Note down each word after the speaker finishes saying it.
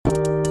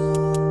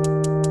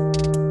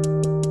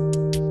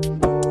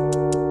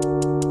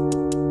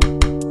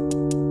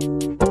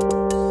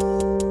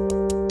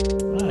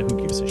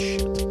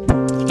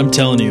I'm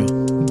telling you,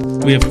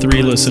 we have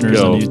 3 listeners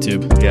on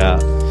YouTube. Yeah,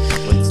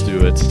 let's do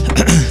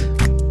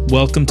it.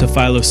 Welcome to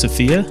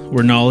Philosophia,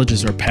 where knowledge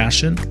is our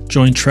passion.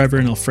 Join Trevor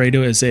and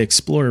Alfredo as they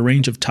explore a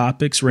range of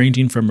topics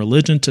ranging from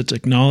religion to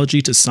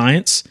technology to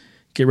science.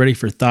 Get ready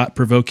for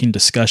thought-provoking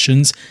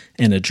discussions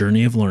and a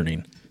journey of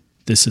learning.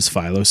 This is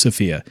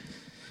Philosophia.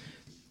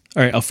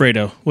 All right,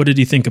 Alfredo, what did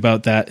you think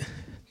about that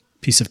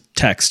piece of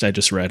text I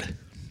just read?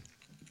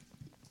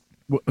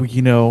 Well,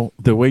 you know,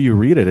 the way you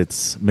read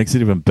it, makes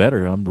it even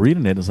better. I'm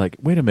reading it. It's like,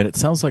 wait a minute. It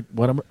sounds like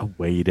what I'm... Oh,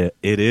 wait, it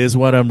is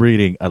what I'm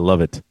reading. I love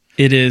it.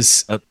 It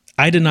is...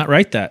 I did not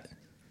write that.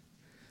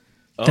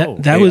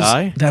 That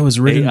AI? was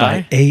written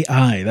by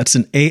AI. That's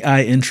an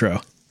AI intro.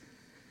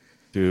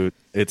 Dude,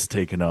 it's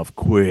taken off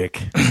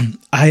quick.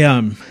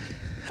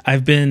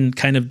 I've been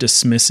kind of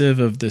dismissive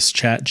of this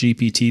Chat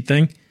GPT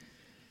thing.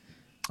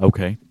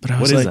 Okay. But I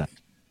was like,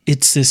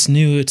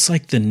 it's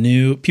like the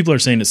new, people are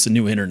saying it's the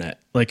new internet.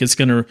 Like it's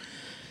going to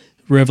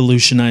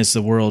revolutionize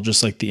the world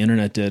just like the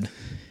internet did.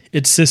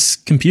 It's this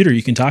computer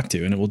you can talk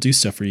to and it will do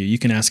stuff for you. You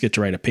can ask it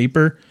to write a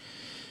paper.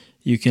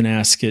 You can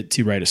ask it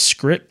to write a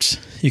script.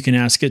 You can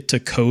ask it to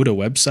code a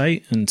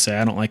website and say,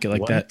 I don't like it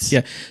like that.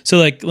 Yeah. So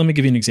like, let me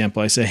give you an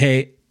example. I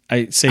say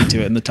to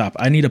it in the top,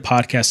 I need a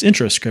podcast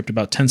intro script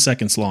about 10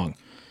 seconds long.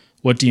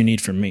 What do you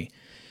need from me?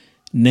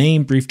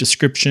 Name, brief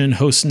description,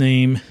 host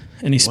name,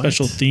 any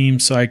special theme.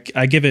 So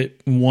I give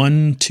it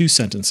 1-2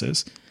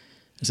 sentences.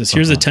 It says,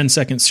 here's a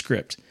 10-second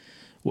script.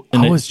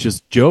 And I was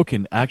just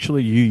joking.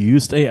 Actually, you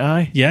used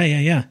AI?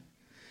 Yeah.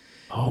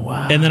 Oh,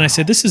 wow. And then I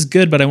said, this is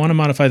good, but I want to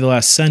modify the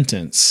last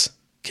sentence.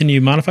 Can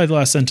you modify the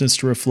last sentence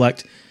to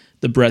reflect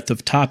the breadth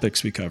of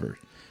topics we covered?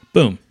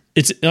 Boom.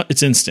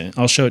 It's instant.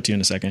 I'll show it to you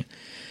in a second.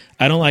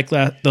 I don't like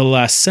the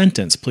last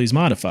sentence. Please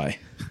modify.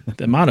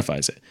 That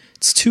modifies it.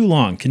 It's too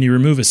long. Can you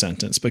remove a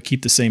sentence but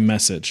keep the same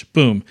message?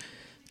 Boom.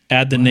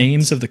 Add the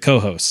names of the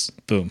co-hosts.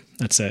 Boom.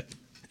 That's it.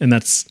 And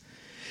that's...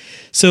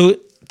 So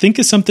think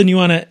of something you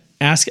want to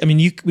ask. I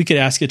mean, we could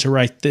ask it to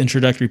write the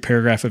introductory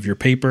paragraph of your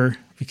paper.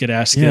 We could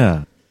ask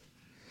it...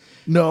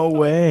 No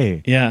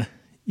way. Yeah.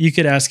 You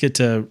could ask it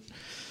to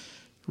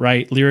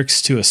write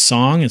lyrics to a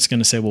song. It's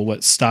going to say, well,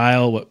 what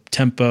style, what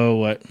tempo,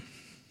 what...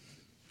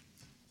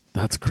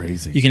 That's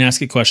crazy. You can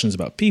ask it questions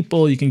about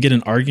people. You can get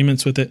in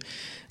arguments with it.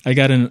 I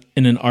got in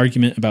an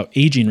argument about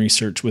aging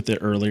research with it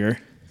earlier.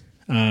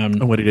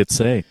 And what did it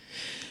say?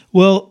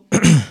 Well,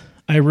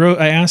 I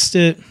asked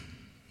it,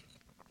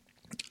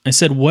 I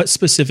said, what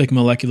specific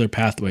molecular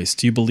pathways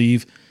do you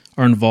believe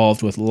are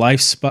involved with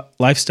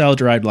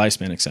lifestyle-derived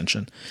lifespan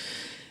extension?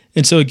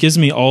 And so it gives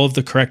me all of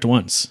the correct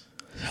ones.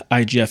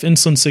 IGF,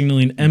 insulin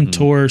signaling,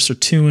 mTOR,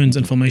 sirtuins,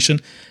 inflammation,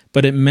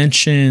 but it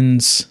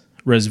mentions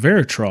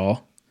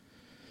resveratrol,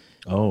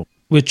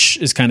 which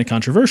is kind of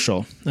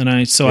controversial. And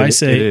I say,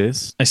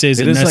 is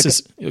it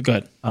necessary? Go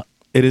ahead.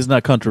 It is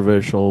not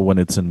controversial when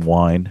it's in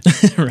wine.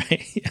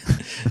 Right. Yeah.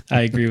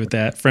 I agree with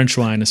that. French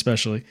wine,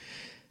 especially.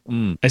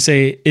 I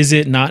say, is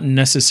it not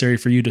necessary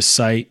for you to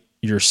cite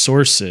your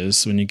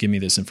sources when you give me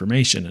this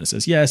information? And it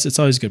says, yes, it's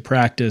always good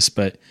practice,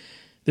 but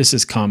this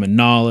is common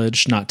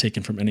knowledge, not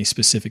taken from any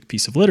specific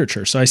piece of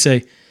literature. So I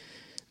say,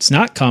 it's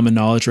not common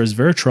knowledge.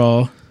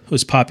 Resveratrol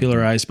was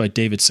popularized by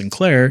David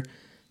Sinclair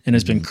and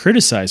has been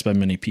criticized by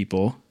many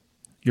people.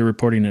 You're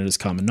reporting it as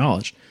common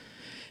knowledge.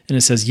 And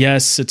it says,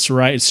 yes, it's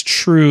right. It's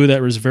true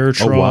that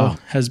resveratrol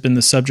has been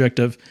the subject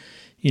of,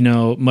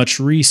 much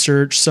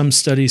research. Some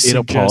studies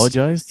suggest... It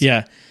apologized?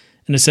 Yeah.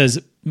 And it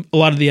says a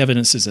lot of the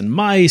evidence is in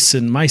mice,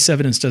 and mice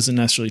evidence doesn't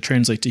necessarily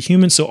translate to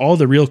humans. So all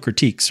the real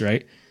critiques,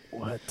 right?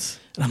 What?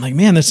 And I'm like,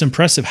 man, that's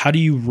impressive. How do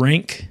you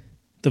rank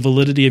the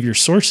validity of your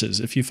sources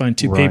if you find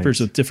 2 papers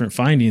with different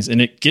findings?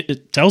 And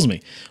it tells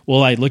me,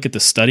 well, I look at the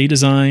study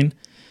design.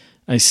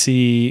 I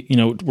see,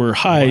 were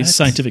high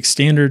scientific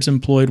standards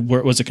employed?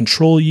 Was a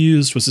control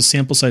used? Was the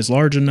sample size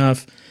large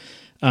enough?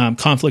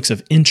 Conflicts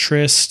of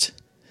interest,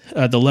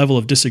 the level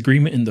of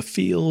disagreement in the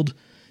field.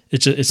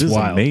 It's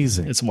wild.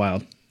 Amazing. It's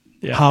wild.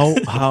 Yeah.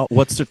 How?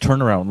 What's the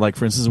turnaround? Like,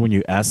 for instance, when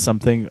you ask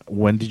something,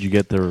 when did you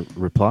get the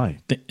reply?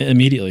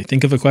 Immediately.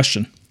 Think of a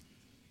question.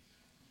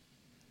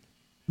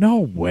 No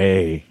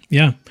way.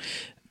 Yeah.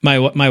 My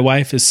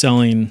wife is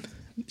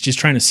she's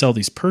trying to sell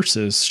these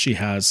purses she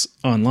has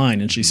online.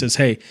 And she says,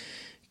 hey,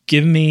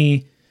 give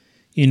me,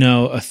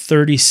 a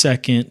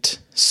 30-second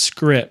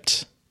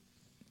script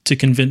to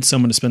convince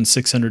someone to spend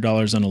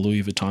 $600 on a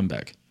Louis Vuitton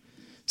bag.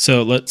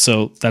 So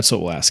that's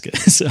what we'll ask it.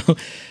 So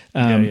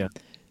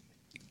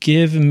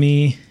give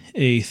me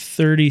a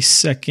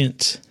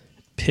 30-second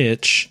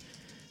pitch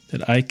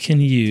that I can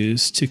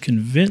use to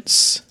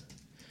convince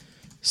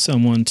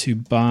someone to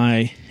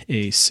buy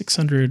a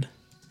 $600.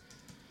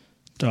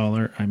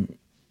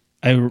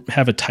 I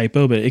have a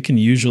typo, but it can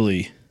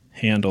usually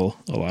handle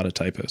a lot of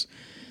typos.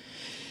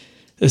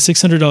 A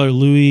 $600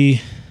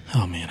 Louis.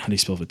 Oh man, how do you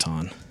spell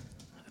Vuitton?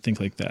 I think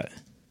like that.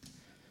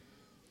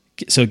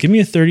 So give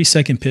me a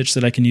 30-second pitch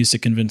that I can use to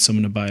convince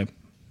someone to buy.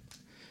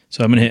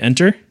 So I'm going to hit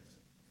enter.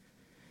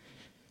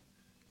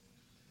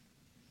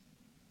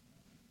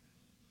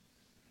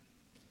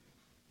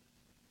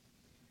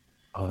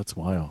 Oh, that's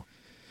wild.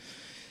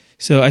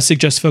 So I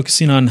suggest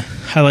focusing on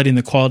highlighting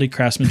the quality,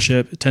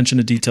 craftsmanship, attention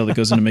to detail that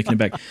goes into making a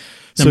bag.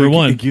 Number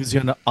one, it gives you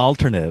an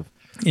alternative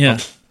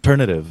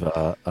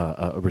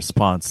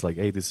response, like,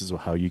 hey, this is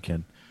how you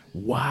can.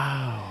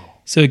 Wow.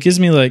 So it gives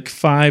me like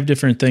 5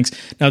 different things.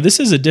 Now, this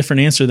is a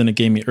different answer than it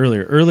gave me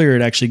earlier. Earlier,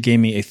 it actually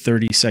gave me a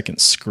 30-second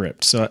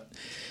script. So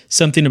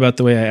something about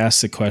the way I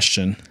asked the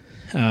question,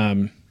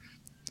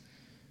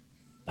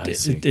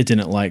 it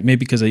didn't like. Maybe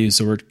because I used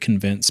the word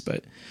convince,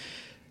 but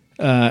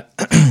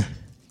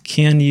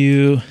can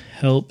you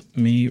help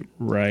me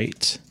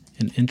write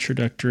an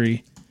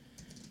introductory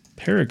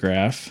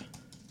paragraph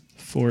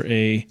for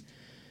a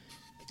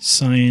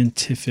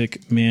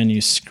scientific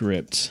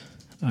manuscript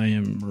I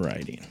am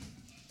writing?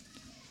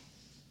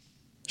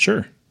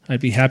 Sure.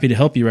 I'd be happy to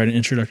help you write an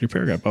introductory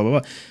paragraph, blah,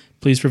 blah, blah.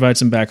 Please provide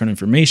some background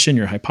information,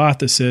 your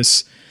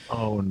hypothesis.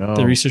 Oh, no.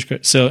 The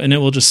research. So, and it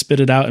will just spit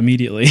it out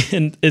immediately.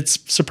 And it's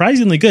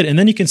surprisingly good. And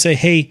then you can say,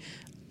 hey,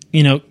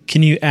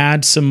 can you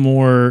add some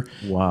more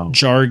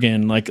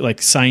jargon,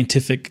 like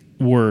scientific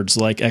words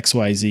like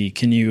XYZ?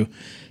 Can you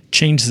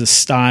change the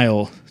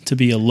style to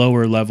be a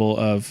lower level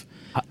of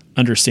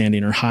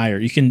understanding or higher?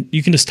 You can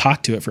just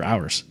talk to it for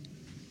hours.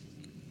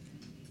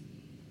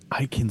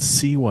 I can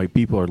see why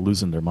people are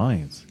losing their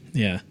minds.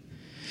 Yeah.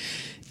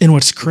 And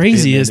what's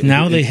crazy is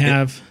now they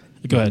have...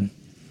 Go ahead.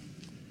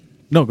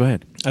 No, go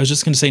ahead. I was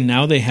just going to say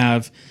now they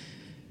have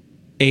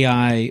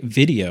AI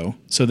video,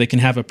 so they can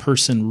have a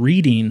person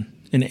reading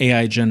an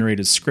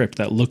AI-generated script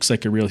that looks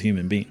like a real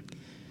human being.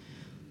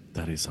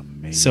 That is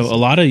amazing. So a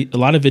lot of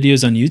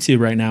videos on YouTube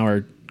right now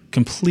are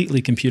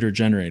completely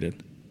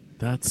computer-generated.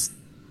 That's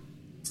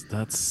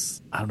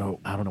I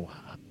don't know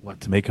what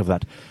to make of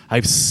that.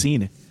 I've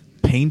seen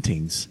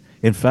paintings.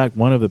 In fact,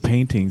 one of the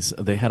paintings,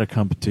 they had a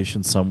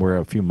competition somewhere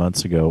a few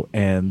months ago,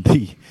 and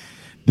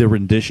the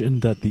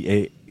rendition that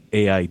the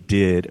AI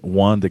did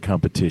won the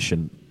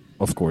competition,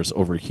 of course,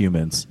 over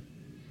humans.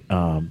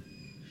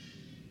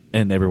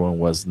 And everyone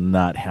was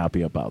not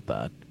happy about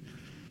that.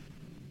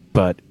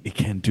 But it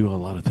can do a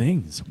lot of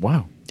things.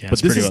 Wow. Yeah, but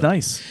this is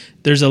nice.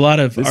 There's a lot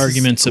of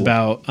arguments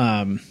about,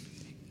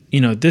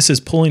 this is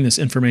pulling this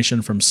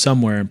information from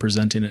somewhere and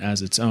presenting it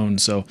as its own.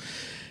 So,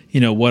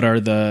 what are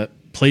the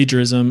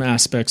plagiarism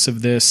aspects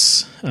of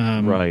this,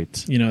 right?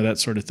 That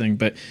sort of thing.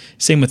 But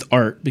same with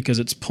art, because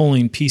it's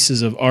pulling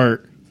pieces of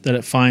art that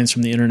it finds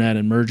from the internet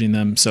and merging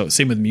them. So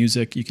same with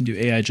music, you can do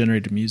AI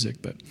generated music.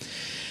 But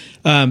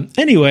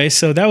anyway,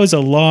 so that was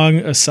a long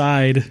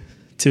aside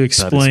to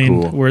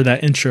explain where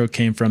that intro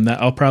came from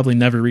that I'll probably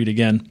never read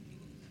again.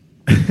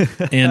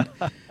 And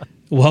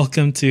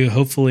welcome to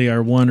hopefully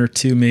our 1 or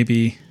 2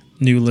 maybe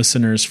new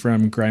listeners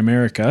from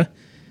Grimerica.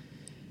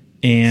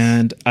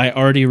 And I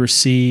already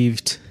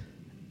received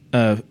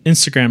an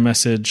Instagram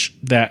message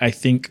that I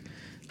think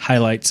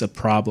highlights a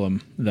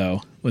problem,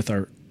 though, with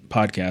our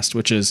podcast,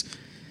 which is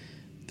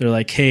they're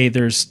like, hey,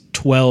 there's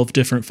 12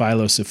 different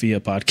Philosophia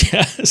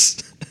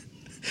podcasts.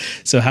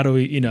 So how do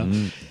we,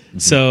 Mm-hmm.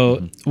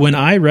 So when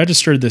I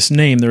registered this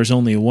name, there was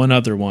only one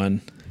other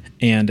one,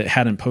 and it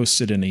hadn't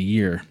posted in a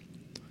year.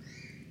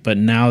 But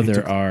now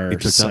there are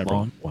several. That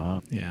long?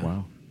 Wow. Yeah.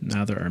 Wow.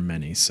 Now there are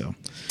many. So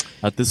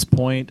at this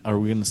point, are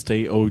we going to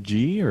stay OG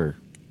or?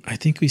 I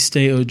think we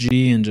stay OG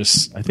and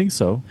just. I think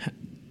so.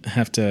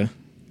 Have to.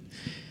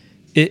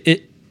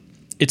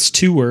 It's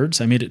 2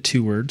 words. I made it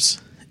 2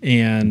 words,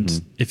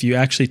 and if you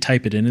actually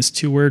type it in as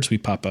 2 words, we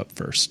pop up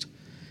first.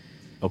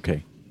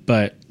 Okay.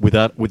 But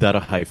without a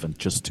hyphen,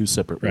 just 2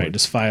 separate words. Right,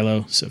 just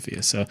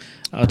Philosophia. So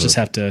I'll just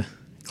have to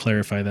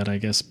clarify that, I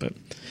guess. But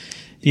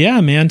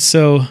yeah, man.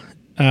 So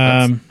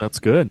that's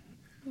good.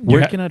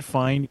 Where can I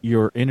find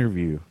your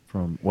interview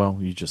from? Well,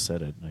 you just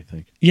said it, I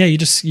think. Yeah,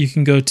 you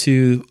can go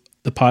to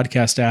the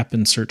podcast app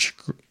and search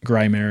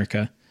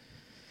Grimerica.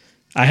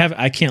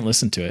 I can't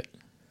listen to it.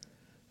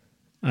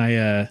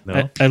 I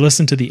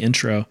listened to the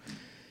intro,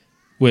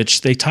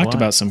 which they talked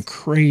about some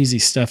crazy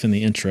stuff in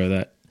the intro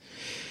that.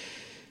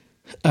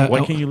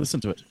 Why can't you listen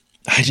to it?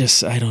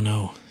 I don't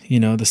know.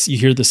 You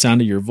hear the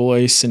sound of your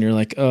voice and you're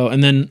like, oh,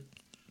 and then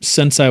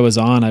since I was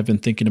on, I've been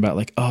thinking about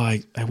like, oh,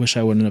 I wish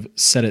I wouldn't have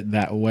said it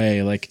that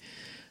way. Like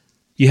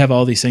you have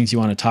all these things you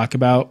want to talk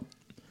about,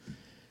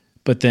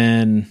 but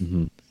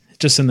then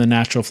just in the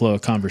natural flow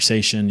of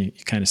conversation, you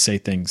kind of say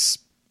things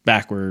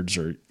backwards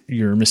or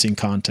you're missing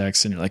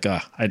context and you're like,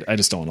 I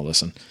just don't want to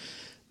listen.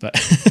 But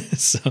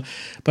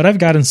but I've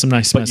gotten some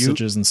nice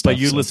messages and stuff. But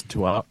you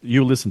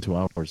listen to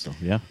ours though,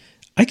 yeah?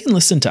 I can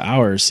listen to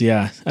hours,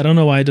 yeah. I don't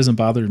know why it doesn't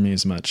bother me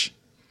as much.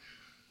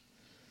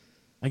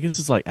 I guess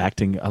it's like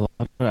acting. A lot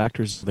of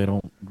actors, they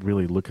don't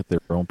really look at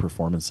their own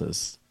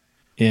performances.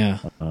 Yeah.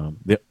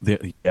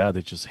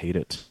 They just hate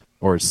it.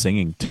 Or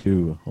singing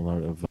too. A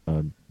lot of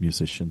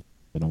musicians,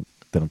 they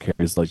don't care.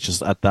 It's like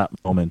just at that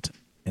moment,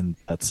 and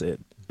that's it.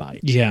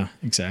 Bye. Yeah,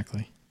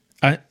 exactly.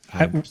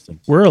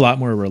 We're a lot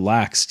more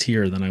relaxed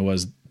here than I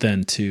was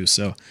then too.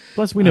 So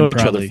plus we know each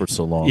other for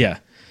so long. Yeah.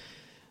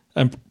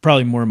 I'm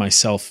probably more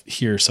myself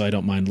here, so I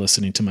don't mind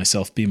listening to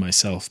myself be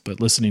myself. But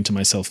listening to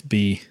myself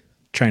be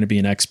trying to be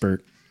an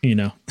expert, you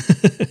know.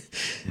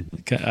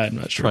 I'm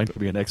not sure. Trying to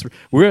be an expert.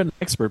 We're an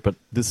expert, but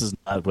this is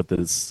not what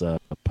this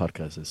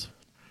podcast is.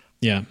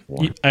 Yeah.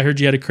 I heard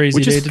you had a crazy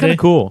Which day is today. kind of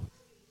cool.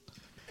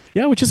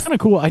 Yeah, which is kind of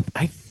cool. I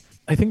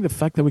think the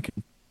fact that we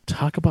can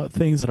talk about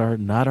things that are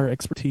not our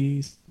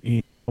expertise,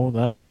 you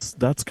know,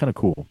 that's kind of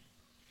cool.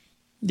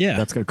 Yeah.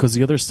 That's good because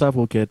the other stuff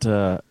will get.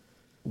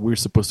 We're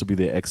supposed to be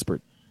the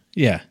expert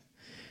Yeah.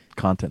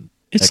 content.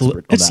 It's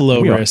expert on that.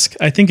 low We are. risk.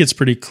 I think it's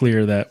pretty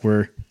clear that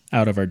we're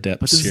out of our depths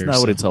But this here. is not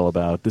so- what it's all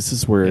about. This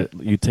is where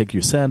you take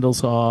your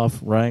sandals off,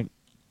 right?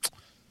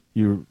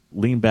 You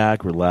lean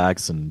back,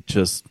 relax, and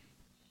just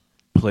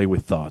play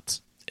with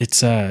thoughts.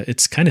 It's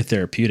kind of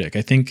therapeutic.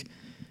 I think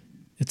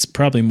it's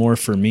probably more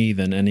for me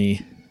than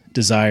any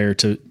desire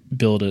to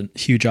build a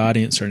huge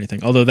audience or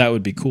anything. Although that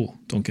would be cool.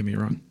 Don't get me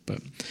wrong.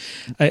 But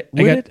I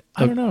Would got it?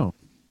 I don't know.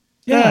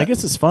 Yeah, I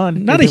guess it's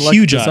fun. Not If a you like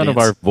huge the sound of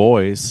audience. our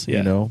voice, Yeah.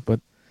 you know. But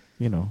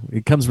you know,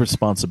 it comes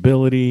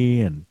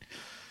responsibility, and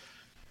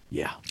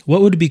yeah,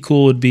 What would be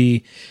cool would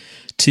be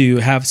to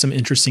have some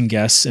interesting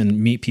guests and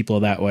meet people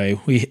that way.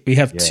 We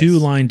have Yes. 2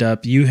 lined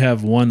up. You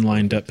have 1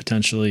 lined up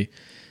potentially.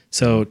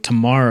 So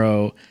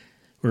tomorrow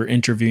we're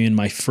interviewing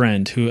my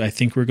friend who I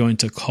think we're going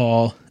to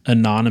call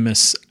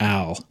Anonymous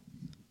Al.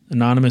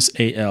 Anonymous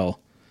AL.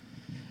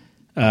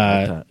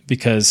 that.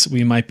 Because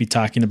we might be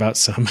talking about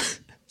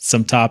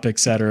some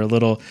topics that are a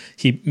little,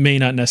 he may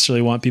not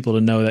necessarily want people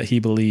to know that he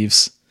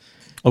believes,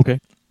 okay.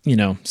 you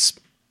know,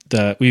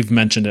 we've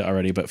mentioned it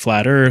already, but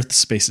flat earth,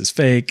 space is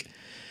fake,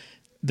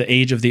 the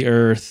age of the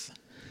earth.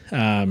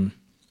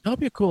 That'll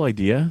be a cool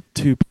idea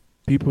to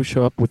people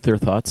show up with their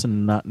thoughts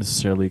and not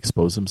necessarily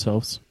expose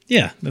themselves.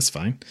 Yeah, that's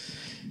fine.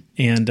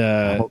 And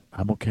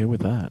I'm okay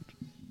with that.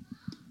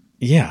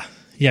 yeah,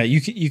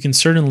 you can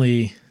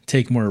certainly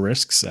take more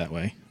risks that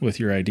way with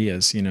your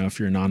ideas, you know, if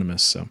you're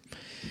anonymous. So,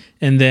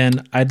 and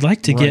then I'd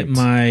like to get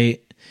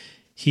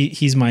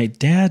he's my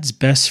dad's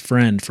best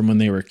friend from when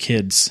they were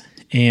kids,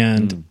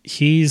 and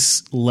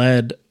he's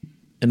led,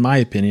 in my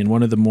opinion,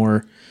 one of the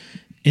more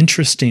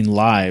interesting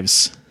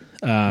lives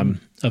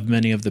of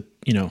many of the,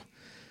 you know,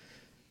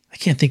 I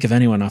can't think of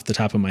anyone off the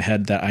top of my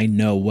head that I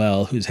know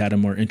well who's had a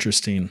more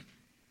interesting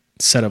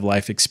set of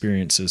life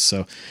experiences.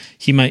 So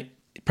he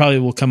probably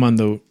will come on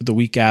the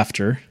week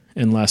after,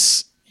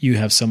 unless you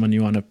have someone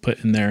you want to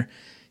put in there.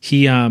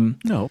 He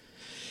No.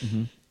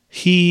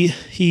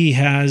 he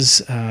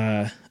has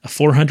a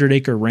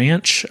 400-acre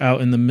ranch out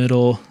in the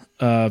middle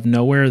of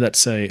nowhere.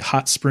 That's a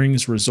hot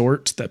springs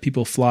resort that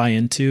people fly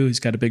into. He's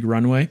got a big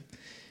runway,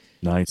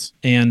 Nice.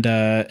 and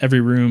every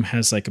room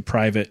has like a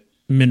private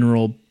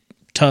mineral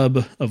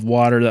tub of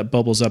water that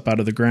bubbles up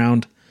out of the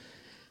ground,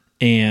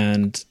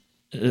 and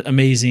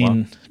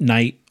amazing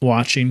night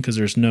watching because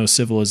there's no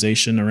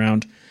civilization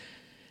around.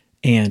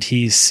 And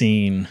he's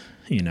seen,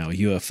 you know,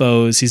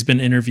 UFOs. He's been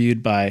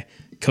interviewed by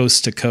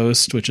Coast to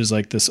Coast, which is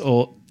like this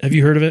old, have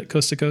you heard of it?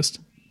 Coast to Coast?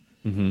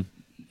 Mm-hmm.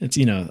 It's,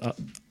 you know,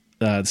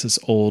 it's this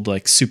old,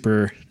 like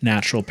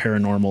supernatural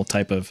paranormal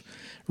type of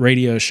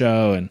radio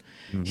show. And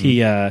he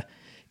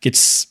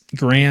gets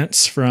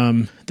grants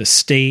from the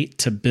state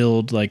to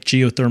build like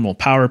geothermal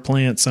power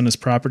plants on his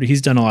property.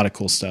 He's done a lot of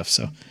cool stuff.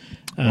 So,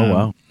 Oh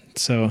wow.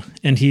 so,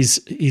 and he's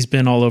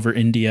been all over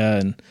India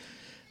and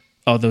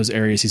all those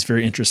areas. He's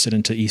very interested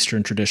into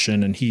Eastern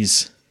tradition, and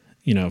he's,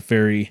 you know,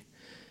 very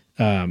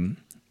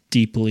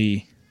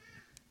deeply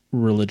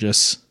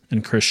religious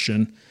and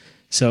Christian.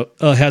 So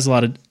it has a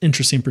lot of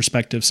interesting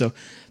perspective. So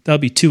that'll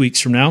be 2 weeks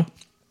from now.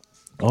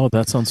 Oh,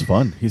 that sounds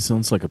fun. He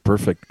sounds like a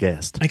perfect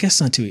guest. I guess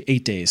not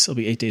 8 days. It'll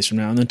be 8 days from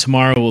now. And then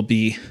tomorrow will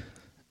be,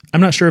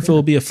 I'm not sure if it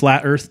will be a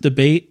flat earth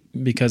debate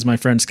because my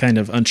friend's kind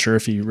of unsure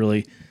if he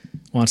really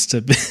wants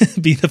to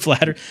be the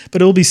flat earth,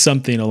 but it'll be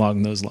something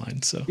along those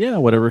lines. So Yeah,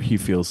 whatever he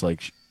feels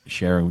like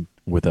sharing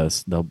with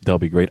us, that'll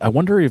be great. I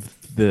wonder if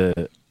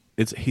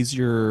he's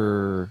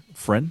your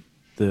friend,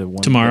 the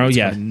one Tomorrow, that's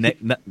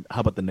yeah.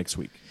 how about the next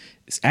week?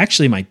 it's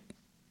actually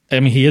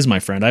he is my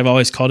friend. I've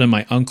always called him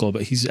my uncle,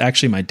 but he's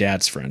actually my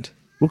dad's friend.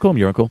 We'll call him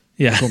your uncle.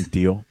 Yeah. We'll call him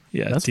Dio.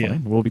 Yeah, that's Dio.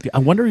 fine. I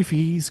wonder if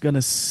he's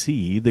gonna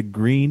see the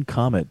green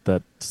comet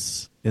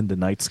that's in the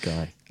night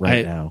sky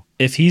now.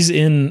 If he's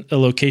in a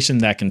location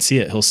that can see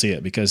it, he'll see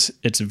it because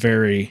it's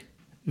very,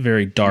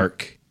 very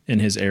dark in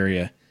his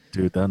area.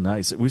 Dude, that's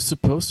nice. We're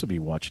supposed to be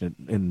watching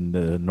it in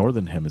the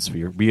northern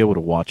hemisphere. Be able to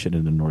watch it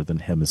in the northern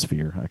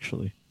hemisphere,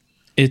 actually.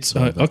 It's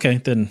okay.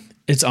 Then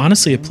it's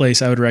honestly a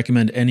place I would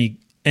recommend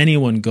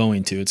anyone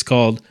going to. It's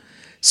called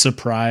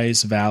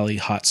Surprise Valley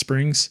Hot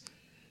Springs,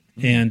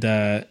 and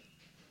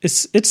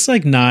it's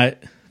like not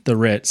the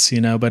Ritz, you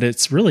know, but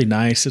it's really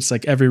nice. It's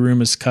like every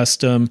room is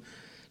custom.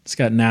 It's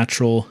got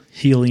natural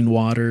healing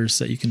waters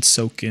that you can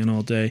soak in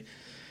all day.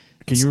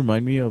 Can you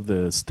remind me of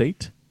the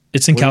state?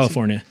 It's in Where is it?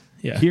 California.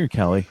 Yeah. Here in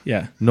Cali.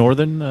 Yeah.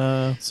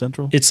 Northern,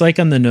 central? It's like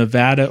on the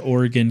Nevada,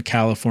 Oregon,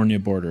 California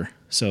border.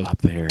 So Up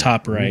there.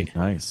 top right. Ooh,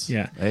 nice.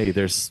 Yeah. Hey,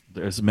 there's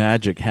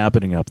magic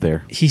happening up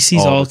there. He sees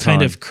all all the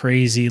kind time. of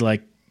crazy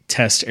like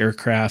test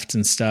aircraft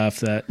and stuff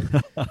that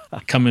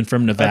coming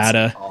from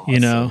Nevada, awesome. you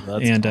know,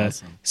 That's and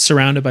awesome.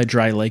 surrounded by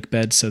dry lake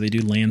beds. So they do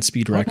land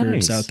speed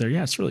records nice. out there.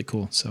 Yeah, it's really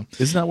cool. So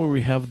Isn't that where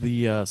we have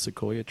the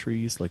sequoia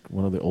trees, like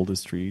one of the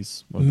oldest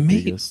trees, one of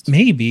the biggest?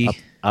 maybe.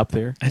 Up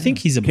there? I think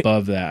he's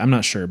above that. I'm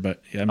not sure,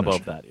 but yeah, I'm not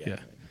Above sure. that, yeah.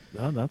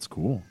 Oh, that's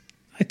cool.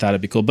 I thought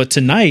it'd be cool. But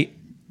tonight,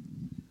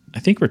 I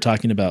think we're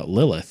talking about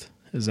Lilith.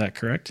 Is that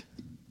correct?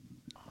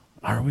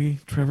 Are we,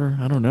 Trevor?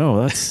 I don't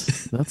know.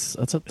 That's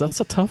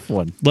a tough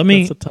one.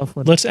 That's a tough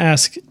one. Let's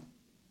ask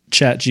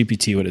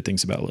ChatGPT what it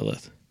thinks about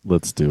Lilith.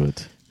 Let's do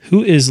it.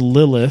 Who is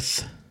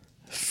Lilith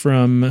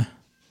from,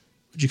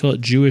 would you call it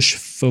Jewish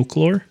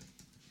folklore?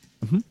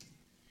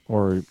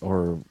 Or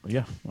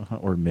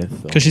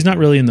myth. Because she's not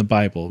really in the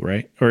Bible,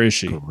 right? Or is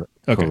she?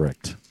 Okay.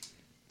 Correct.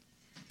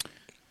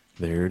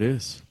 There it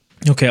is.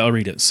 Okay, I'll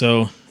read it.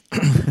 So,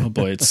 oh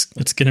boy,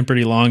 it's getting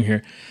pretty long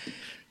here.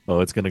 Oh,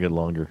 it's going to get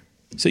longer.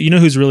 So you know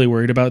who's really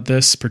worried about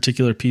this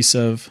particular piece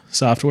of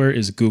software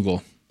is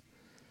Google.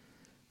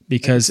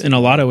 Because in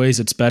a lot of ways,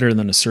 it's better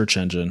than a search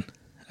engine.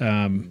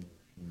 But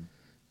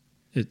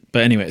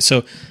anyway,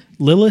 so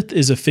Lilith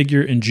is a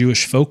figure in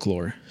Jewish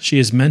folklore. She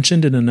is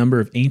mentioned in a number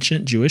of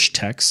ancient Jewish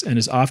texts and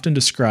is often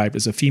described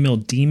as a female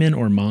demon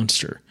or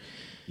monster.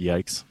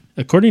 Yikes.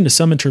 According to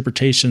some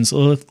interpretations,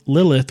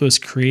 Lilith was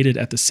created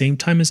at the same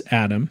time as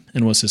Adam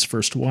and was his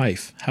first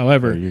wife.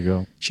 However, There you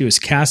go. she was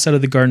cast out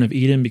of the Garden of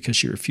Eden because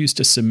she refused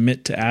to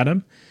submit to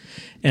Adam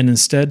and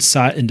instead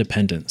sought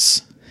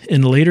independence.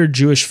 In later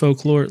Jewish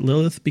folklore,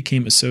 Lilith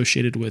became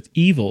associated with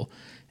evil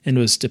and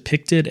was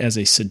depicted as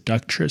a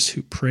seductress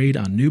who preyed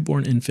on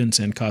newborn infants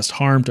and caused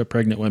harm to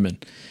pregnant women.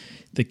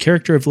 The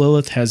character of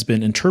Lilith has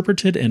been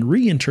interpreted and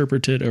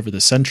reinterpreted over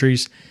the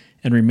centuries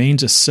and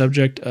remains a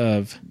subject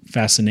of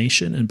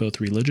fascination in both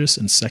religious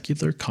and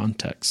secular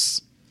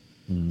contexts.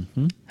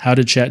 Mm-hmm. How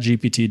did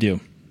ChatGPT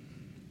do?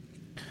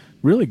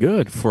 Really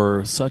good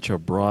for such a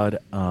broad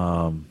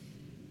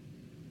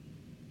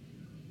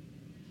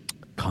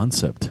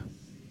concept.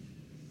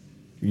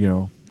 You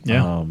know?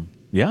 Yeah.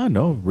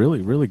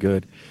 Really, really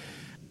good.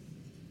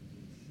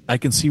 I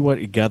can see what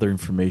it gather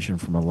information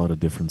from a lot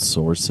of different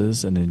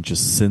sources and then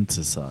just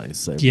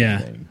synthesize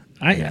everything.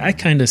 I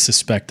kind of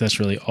suspect that's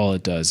really all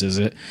it does. Is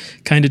it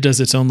kind of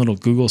does its own little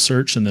Google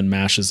search and then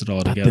mashes it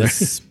all together?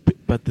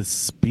 But the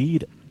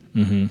speed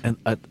and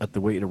at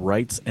the way it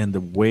writes and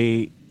the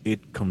way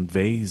it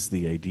conveys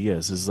the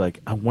ideas is like,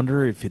 I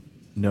wonder if it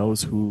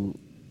knows who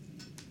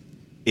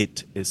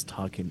it is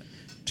talking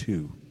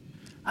to.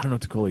 I don't know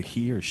what to call it,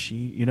 he or she.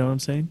 You know what I'm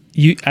saying?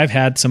 I've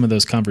had some of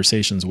those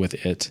conversations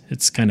with it.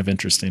 It's kind of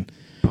interesting.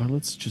 But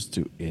let's just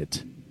do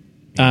it.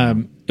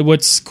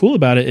 What's cool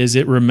about it is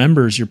it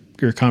remembers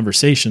your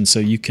conversation, so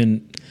you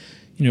can,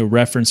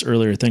 reference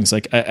earlier things.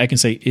 Like I can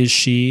say, "Is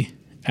she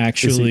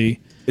actually?"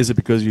 Is it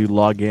because you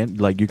log in,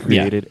 like you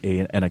created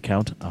an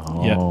account?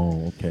 Oh, yeah.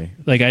 Okay.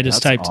 Like I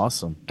just typed.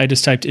 Awesome. I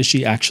just typed, "Is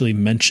she actually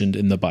mentioned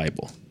in the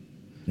Bible?"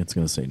 It's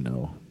gonna say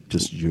no,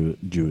 just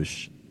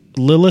Jewish.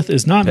 Lilith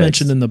is not text.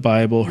 mentioned in the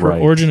Bible. Her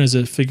Right. origin as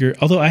a figure,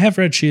 although I have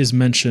read she is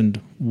mentioned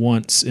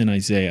once in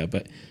Isaiah,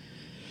 but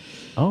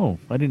Oh,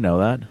 I didn't know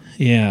that.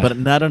 yeah, But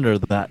not under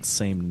that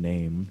same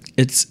name.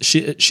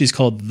 she's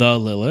called the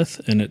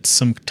Lilith, and it's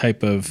some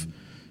type of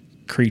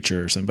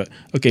creature or something. But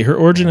okay, her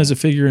origin as a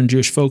figure in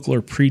Jewish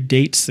folklore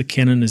predates the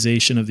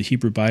canonization of the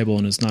Hebrew Bible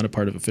and is not a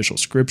part of official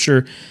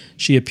scripture.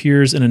 She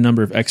appears in a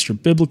number of extra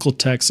biblical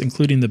texts,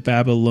 including the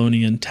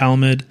Babylonian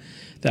Talmud,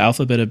 the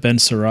Alphabet of Ben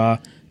Sirah,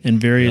 and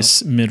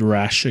various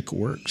midrashic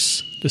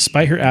works.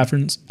 Despite her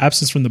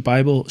absence from the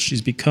Bible,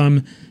 she's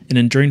become an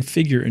enduring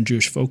figure in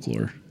Jewish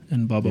folklore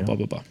and blah, blah, blah,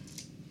 blah, blah.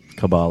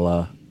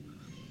 Kabbalah,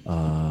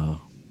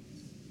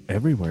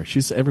 everywhere.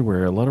 She's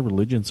everywhere. A lot of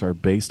religions are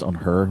based on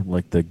her,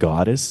 like the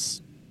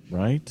goddess,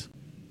 right?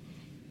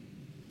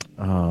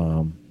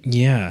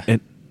 Yeah. And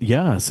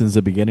yeah, since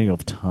the beginning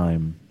of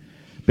time.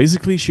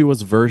 Basically, she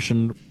was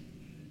Eve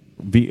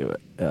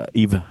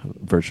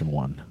version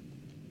 1,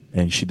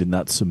 and she did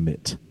not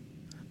submit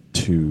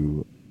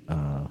to,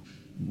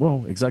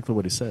 exactly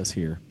what it says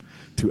here,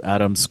 to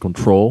Adam's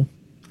control,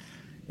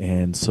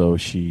 and so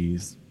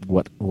she's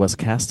what was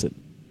casted,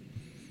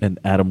 and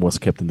Adam was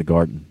kept in the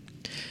garden.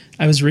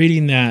 I was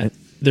reading that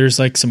there's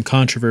like some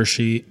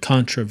controversy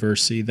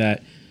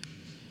that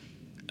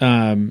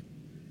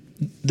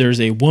there's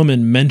a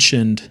woman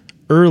mentioned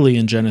early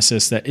in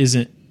Genesis that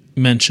isn't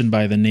mentioned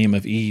by the name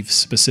of Eve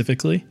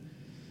specifically,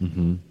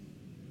 and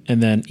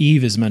then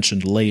Eve is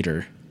mentioned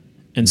later,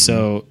 and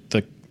so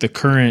the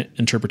current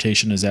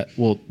interpretation is that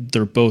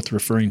they're both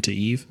referring to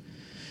Eve,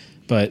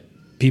 but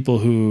people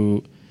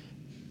who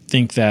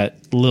think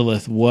that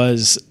Lilith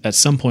was at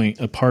some point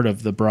a part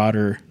of the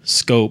broader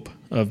scope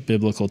of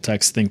biblical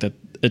text think that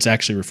it's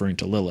actually referring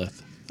to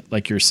Lilith,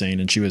 like you're saying,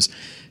 and she was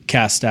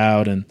cast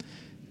out and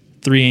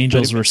 3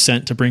 angels were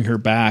sent to bring her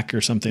back or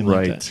something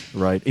like that.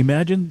 Right.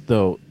 Imagine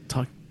though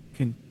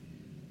talking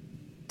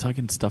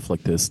stuff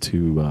like this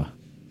to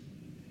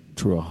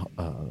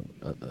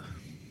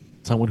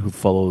someone who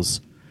follows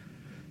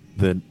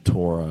the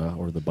Torah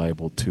or the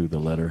Bible to the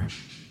letter.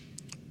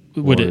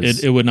 would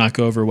it would not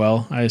go over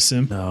well, I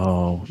assume.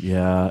 No,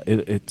 yeah,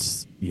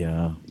 it's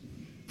yeah.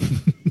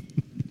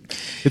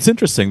 It's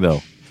interesting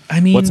though. I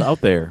mean, what's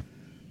out there?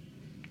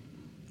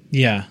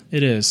 Yeah,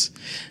 it is.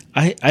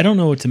 I don't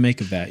know what to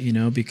make of that,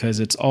 because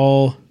it's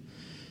all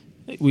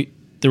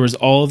there was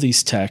all of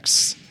these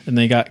texts, and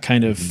they got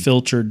kind of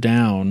filtered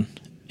down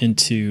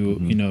into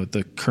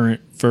the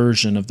current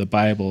version of the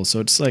Bible. So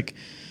it's like,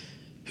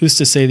 who's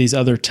to say these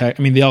other texts?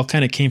 I mean, they all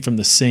kind of came from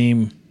the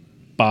same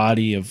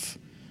body of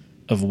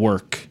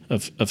work,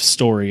 of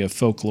story, of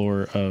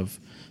folklore, of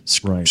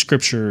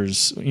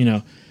scriptures.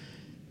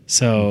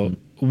 So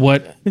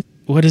what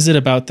is it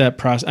about that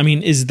process? I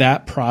mean, is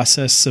that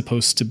process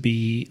supposed to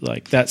be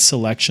like that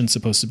selection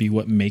supposed to be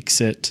what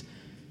makes it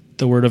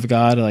the Word of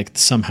God? Like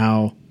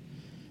somehow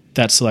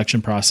that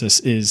selection process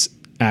is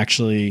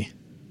actually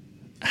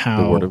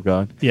how the Word of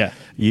God. Yeah.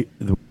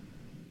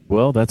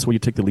 Well, that's where you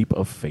take the leap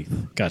of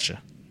faith.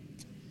 Gotcha.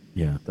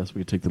 Yeah, that's where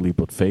you take the leap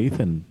of faith,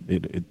 and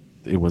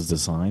it was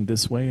designed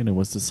this way, and it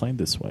was designed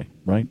this way,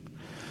 right?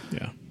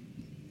 Yeah.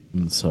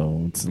 And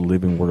so it's the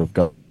living Word of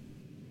God.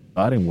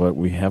 And what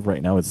we have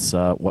right now is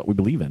what we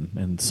believe in.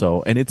 And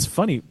it's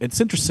funny, it's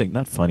interesting,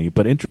 not funny,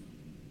 but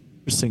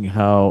interesting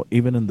how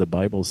even in the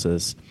Bible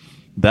says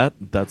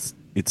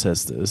it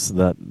says this,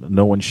 that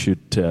no one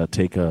should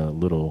take a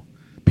little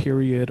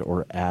period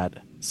or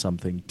add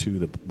something to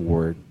the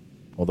word.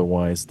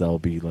 Otherwise, that'll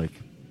be like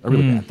a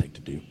really bad thing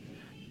to do.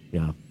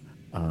 Yeah.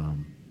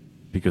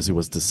 Because it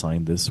was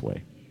designed this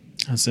way.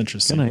 That's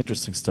interesting. Kind of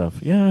interesting stuff.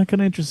 Yeah,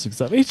 kind of interesting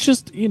stuff. It's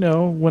just,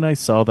 when I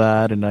saw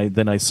that, and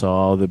I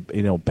saw the,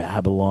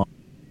 Babylon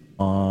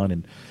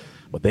and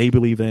what they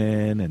believe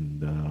in,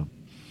 and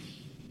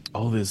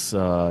all this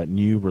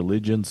new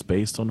religions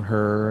based on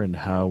her, and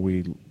how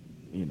we,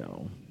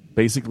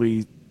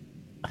 basically,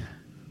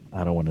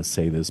 I don't want to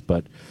say this,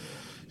 but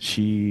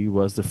she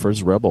was the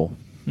first rebel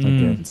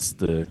against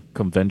the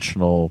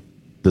conventional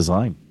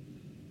design.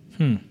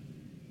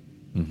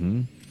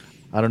 Mm-hmm.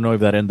 I don't know if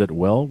that ended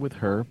well with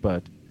her,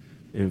 but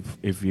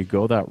if you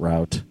go that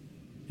route,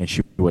 and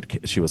she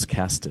was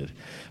casted.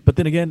 But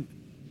then again,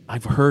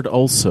 I've heard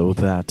also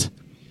that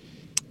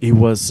it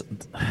was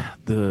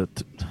the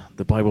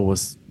Bible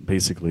was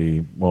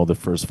basically, the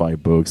first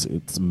 5 books,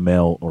 it's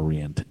male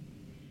oriented.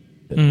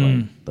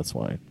 Right? That's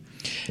why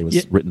it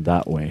was written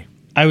that way.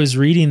 I was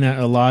reading that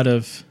a lot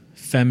of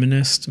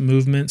feminist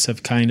movements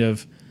have kind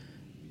of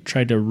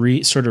tried to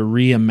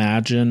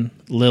reimagine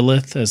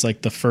Lilith as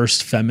like the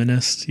first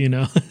feminist,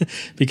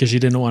 because she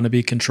didn't want to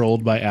be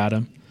controlled by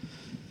Adam.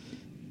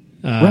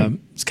 Right.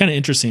 It's kind of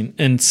interesting,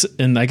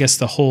 and I guess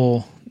that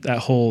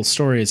whole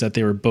story is that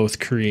they were both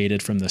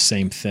created from the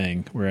same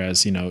thing,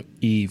 whereas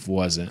Eve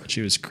wasn't.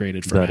 She was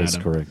created from Adam. That is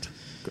correct.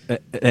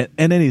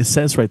 And then it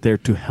says right there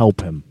to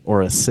help him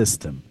or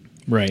assist him.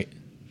 Right.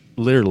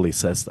 Literally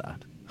says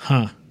that.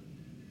 Huh.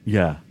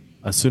 Yeah.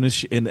 As soon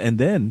as and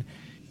then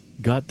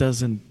God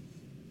doesn't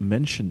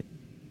mention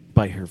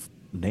by her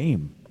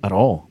name at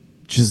all.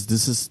 Just,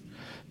 this is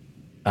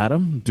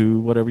Adam, do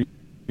whatever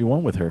you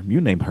want with her.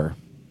 You name her.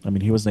 I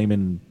mean, he was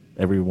naming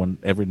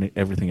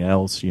everything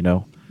else,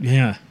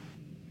 Yeah.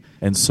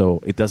 And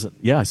so it doesn't,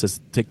 it says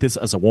take this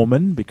as a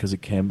woman because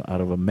it came out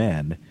of a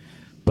man.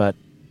 But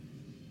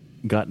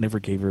God never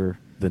gave her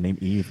the name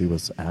Eve. It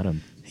was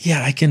Adam.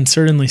 Yeah, I can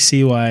certainly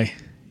see why,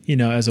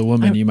 as a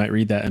woman, you might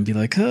read that and be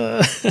like,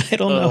 I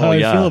don't know how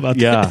I feel about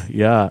that.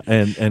 Yeah.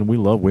 And we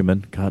love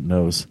women. God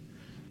knows.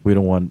 We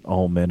don't want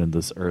all men in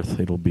this earth.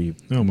 It'll be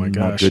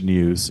not good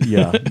news.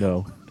 Yeah,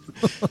 no.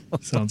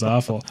 Sounds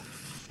awful.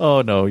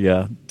 Oh, no,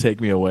 yeah. Take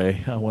me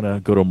away. I want to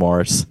go to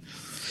Mars.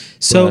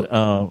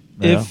 So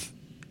but,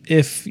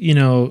 if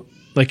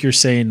like you're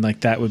saying,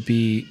 like that would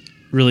be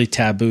really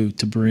taboo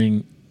to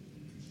bring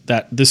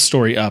this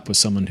story up with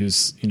someone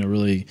who's,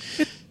 really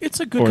it's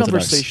a good Orthodox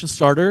conversation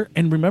starter.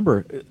 And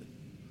remember,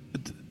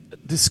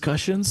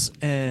 discussions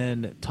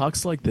and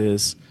talks like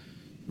this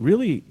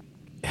really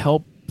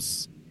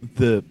helps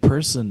the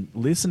person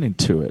listening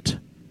to it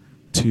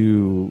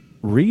to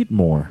read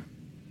more,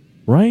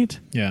 right?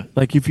 Yeah.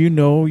 Like if you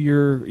know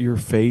your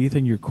faith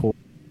and your core,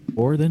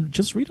 then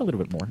just read a little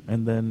bit more,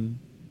 and then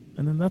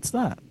that's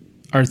that.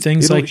 Are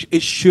things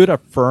it should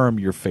affirm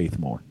your faith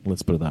more.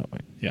 Let's put it that way.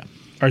 Yeah.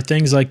 Are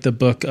things like the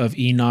Book of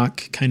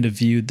Enoch kind of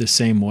viewed the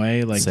same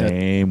way? Like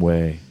same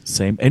way.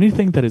 Same.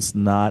 Anything that is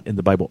not in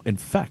the Bible. In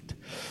fact,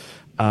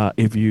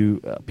 if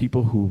you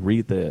people who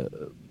read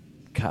the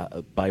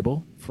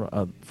Bible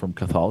from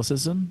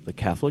Catholicism, the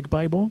Catholic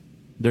Bible,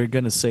 they're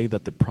going to say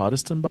that the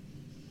Protestant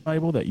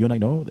Bible that you and I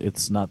know,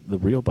 it's not the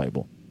real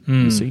Bible.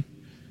 You see?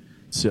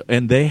 So,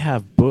 and they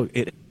have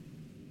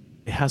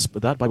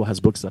that Bible has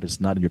books that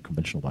is not in your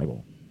conventional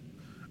Bible,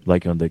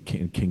 like on the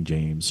King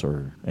James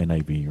or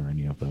NIV or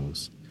any of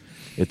those.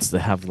 They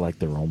have like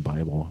their own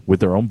Bible with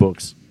their own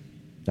books,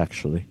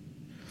 actually.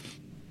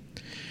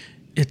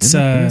 It's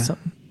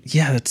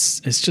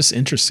it's just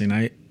interesting.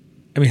 I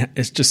mean,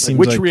 it just seems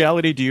which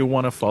reality do you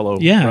want to follow?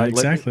 Yeah, right?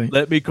 exactly.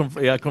 Let me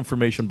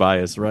confirmation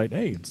bias, right?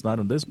 Hey, it's not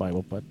in this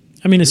Bible, but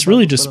I mean, it's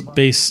really just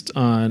based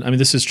on. I mean,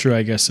 this is true,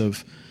 I guess,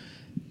 of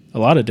a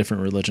lot of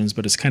different religions,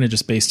 but it's kind of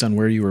just based on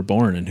where you were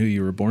born and who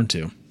you were born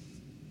to.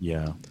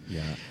 Yeah,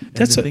 yeah. And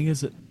That's the thing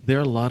is that there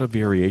are a lot of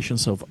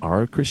variations of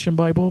our Christian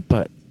Bible,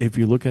 but if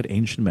you look at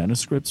ancient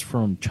manuscripts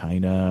from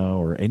China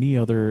or any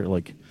other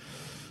like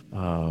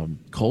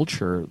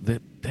culture,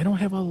 that they don't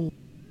have a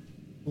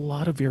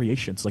lot of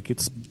variations. Like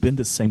it's been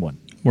the same one.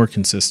 More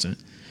consistent.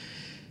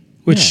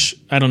 Which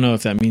I don't know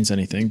if that means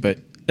anything, but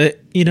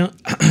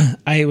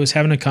I was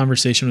having a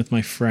conversation with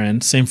my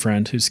friend, same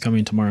friend who's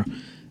coming tomorrow,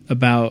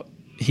 about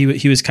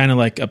he was kind of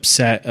like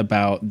upset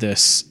about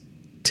this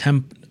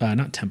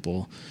not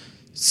temple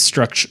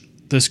structure,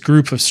 this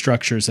group of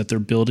structures that they're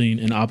building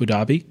in Abu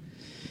Dhabi,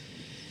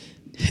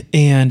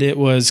 and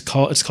it's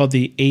called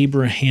the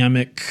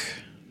Abrahamic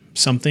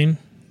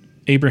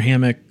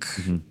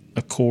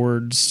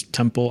Accords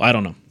Temple. I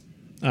don't know,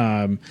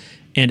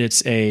 and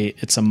it's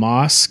a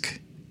mosque.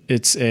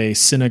 It's a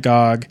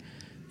synagogue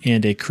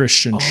and a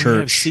Christian church.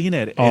 Yeah, I've seen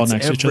it. All it's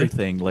next to each other.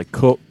 Everything like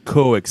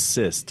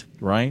coexist,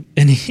 right?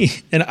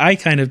 And I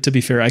kind of, to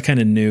be fair, I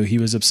kind of knew he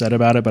was upset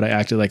about it, but I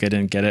acted like I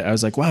didn't get it. I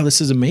was like, "Wow, this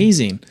is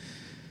amazing,"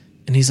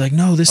 and he's like,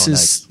 "No, this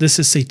is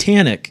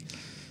satanic."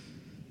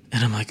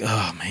 And I'm like,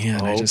 "Oh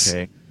man,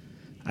 okay."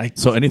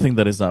 So anything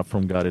that is not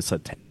from God is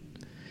satanic.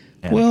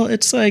 Well,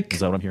 it's like,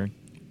 is that what I'm hearing?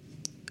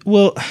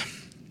 Well,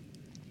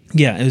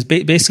 yeah, it was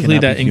basically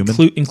that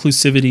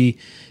inclusivity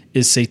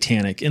is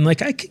satanic. And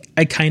like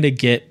I kind of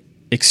get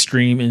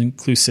extreme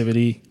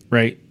inclusivity,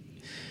 right?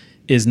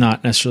 Is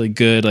not necessarily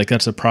good. Like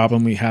that's a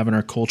problem we have in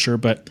our culture,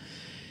 but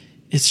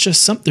it's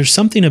just there's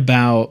something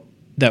about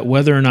that,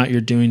 whether or not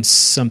you're doing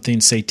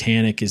something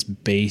satanic is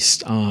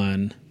based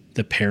on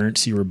the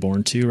parents you were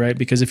born to, right?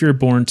 Because if you're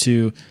born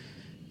to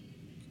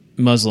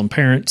Muslim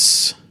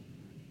parents,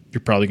 you're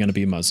probably going to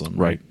be Muslim,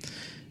 right?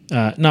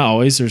 Not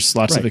always. There's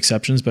lots of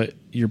exceptions, but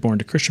you're born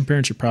to Christian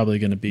parents, you're probably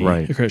going to be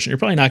a Christian. You're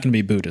probably not going to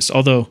be Buddhist,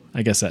 although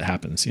I guess that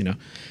happens,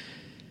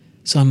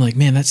 So I'm like,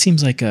 man, that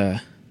seems like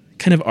a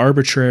kind of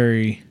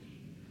arbitrary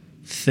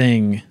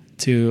thing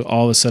to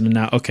all of a sudden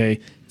now, okay,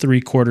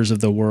 3/4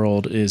 of the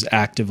world is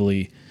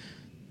actively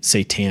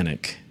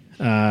satanic.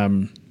 I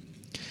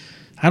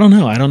don't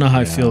know. I don't know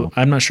how I feel.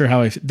 I'm not sure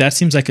how that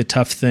seems like a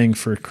tough thing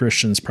for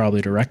Christians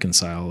probably to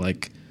reconcile.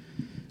 Like,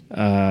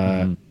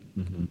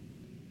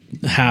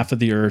 half of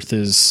the earth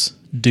is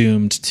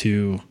doomed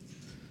to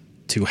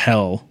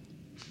hell,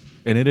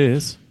 and it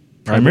is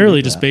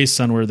primarily just based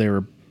on where they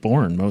were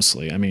born.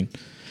 Mostly, I mean,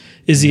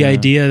 is the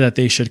idea that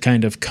they should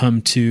kind of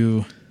come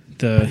to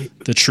the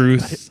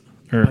truth?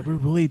 But we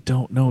really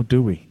don't know,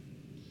 do we?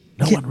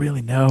 No one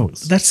really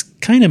knows. That's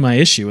kind of my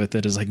issue with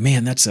it. Is like,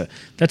 man, that's a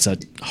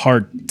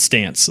hard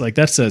stance. Like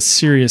that's a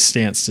serious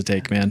stance to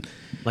take, man.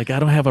 Like I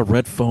don't have a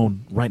red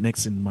phone right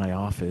next in my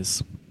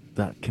office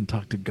that can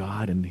talk to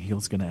God and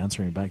He's going to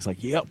answer me back. It's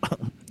like, yep,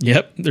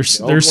 they're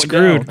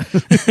screwed.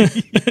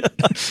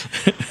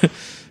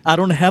 I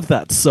don't have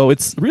that, so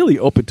it's really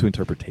open to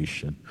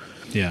interpretation.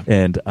 Yeah,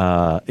 and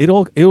it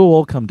will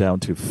all come down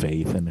to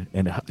faith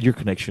and your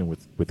connection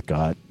with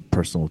God,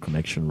 personal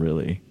connection,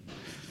 really.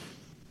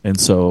 And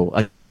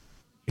so,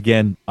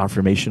 again,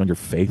 affirmation on your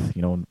faith,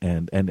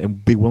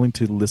 and be willing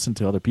to listen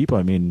to other people.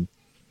 I mean,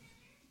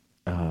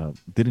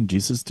 didn't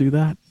Jesus do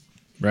that?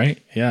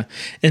 Right. Yeah.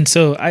 And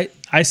so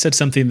I said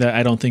something that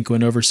I don't think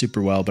went over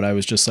super well, but I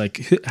was just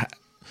like,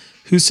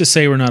 who's to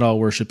say we're not all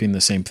worshiping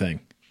the same thing?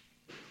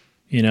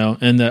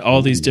 And that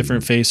all these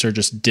different faiths are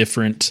just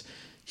different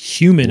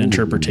human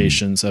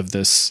interpretations of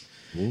this.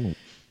 And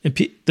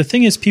the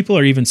thing is, people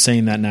are even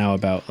saying that now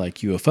about like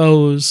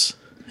UFOs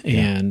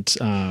and,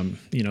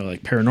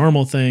 like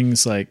paranormal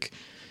things,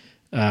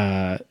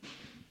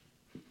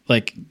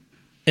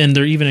 and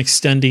they're even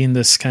extending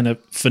this kind of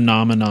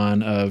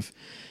phenomenon of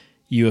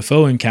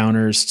UFO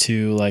encounters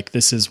to like,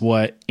 this is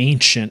what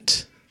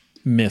ancient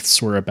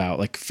myths were about,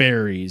 like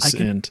fairies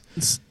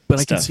But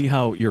I can see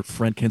how your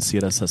friend can see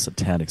it as a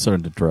satanic. Sorry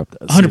to interrupt.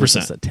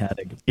 100%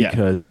 satanic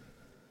because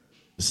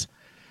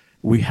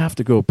we have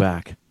to go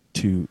back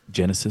to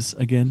Genesis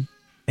again,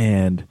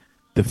 and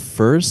the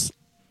first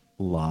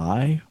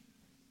lie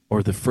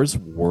or the first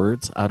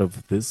words out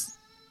of this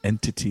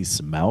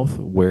entity's mouth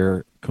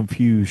were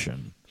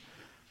confusion.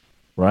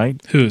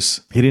 Right?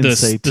 Whose? He didn't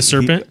say the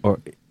serpent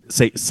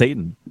say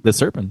Satan, the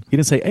serpent. He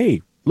didn't say,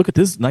 "Hey, look at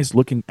this nice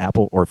looking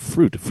apple or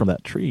fruit from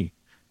that tree."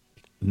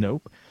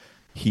 Nope.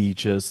 He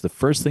just, the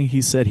first thing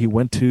he said, he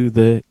went to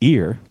the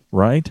ear,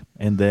 right?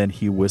 And then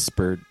he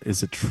whispered,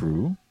 "Is it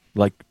true?"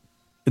 Like,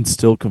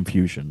 instill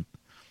confusion.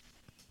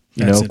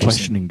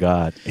 Questioning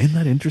God. Isn't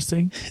that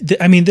interesting?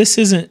 I mean, this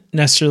isn't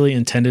necessarily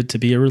intended to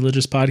be a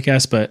religious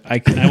podcast, but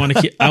I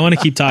want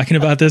to keep talking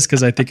about this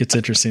because I think it's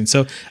interesting.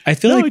 So I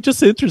feel like it's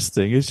just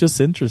interesting. It's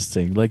just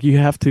interesting. Like you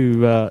have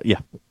to,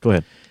 go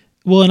ahead.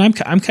 Well, and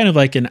I'm kind of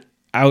like an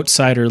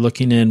outsider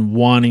looking in,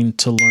 wanting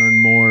to learn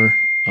more.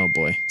 Oh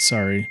boy,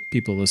 sorry,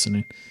 people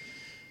listening.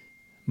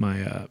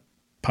 My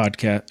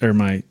podcast or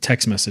my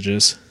text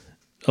messages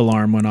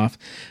alarm went off.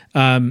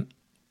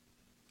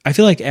 I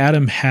feel like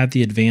Adam had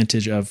the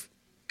advantage of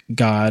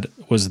God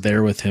was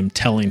there with him,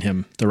 telling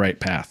him the right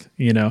path,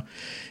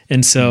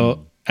 And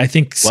so I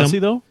think was he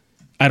though?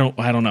 I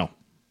don't know.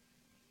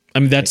 I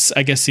mean, that's,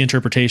 I guess, the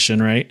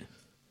interpretation, right?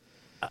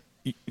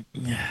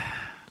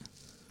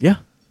 Yeah.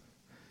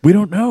 We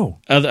don't know.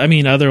 I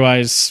mean,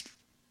 otherwise,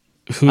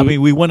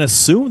 we want to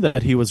assume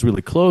that he was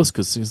really close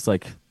because he's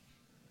like,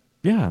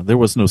 yeah, there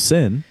was no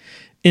sin.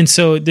 And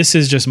so this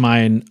is just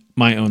my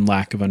own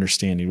lack of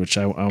understanding, which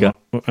I want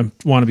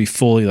to be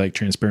fully like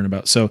transparent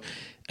about. So,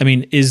 I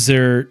mean, is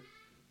there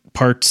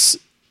parts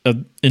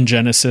in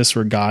Genesis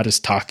where God is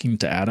talking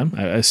to Adam?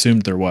 I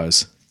assumed there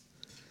was.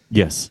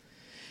 Yes.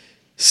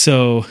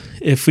 So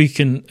if we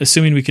can,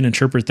 assuming we can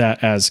interpret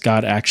that as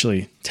God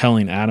actually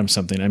telling Adam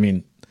something, I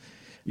mean,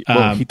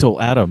 well, he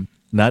told Adam,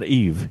 not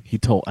Eve. He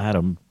told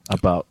Adam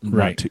about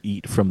Right. not to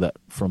eat from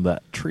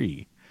that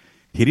tree.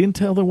 He didn't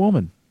tell the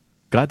woman.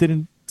 God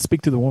didn't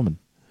speak to the woman.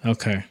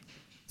 okay.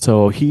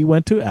 So he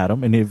went to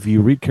Adam, and if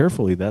you read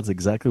carefully, that's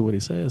exactly what he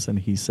says. And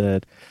he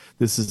said,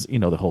 this is,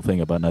 the whole thing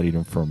about not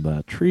eating from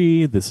that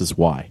tree. This is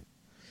why,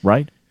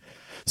 right?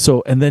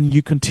 So, and then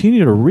you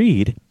continue to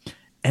read,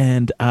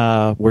 and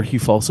where he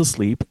falls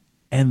asleep,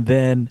 and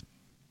then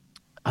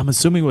I'm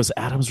assuming it was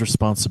Adam's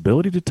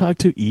responsibility to talk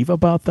to Eve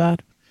about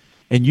that.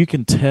 And you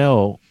can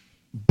tell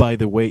by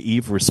the way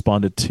Eve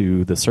responded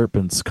to the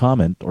serpent's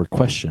comment or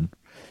question,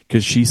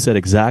 because she said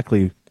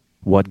exactly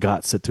what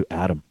God said to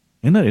Adam.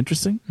 Isn't that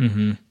interesting?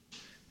 Mm-hmm.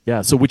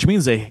 Yeah, so which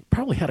means they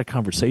probably had a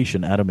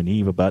conversation, Adam and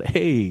Eve, about,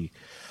 hey,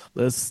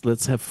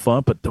 let's have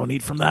fun, but don't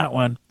eat from that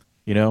one,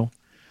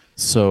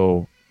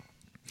 So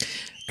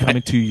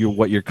coming to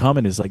what your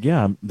comment is like,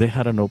 yeah, they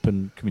had an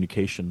open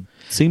communication.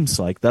 Seems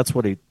like that's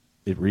what it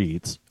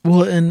reads.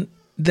 Well, and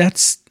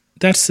that's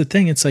the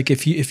thing. It's like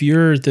if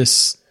you're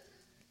this,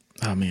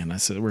 oh man,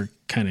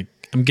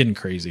 I'm getting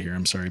crazy here.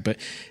 I'm sorry, but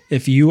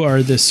if you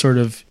are this sort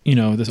of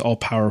this all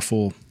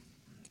powerful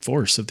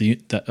force you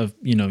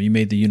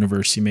made the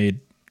universe, you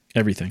made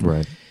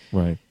everything,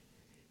 right.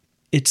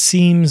 It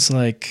seems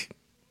like,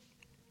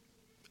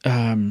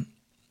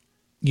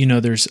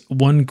 there's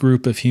one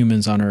group of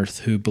humans on Earth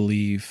who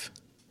believe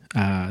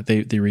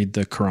they read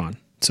the Quran,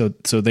 so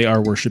they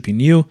are worshiping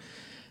you,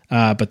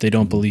 but they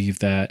don't believe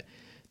that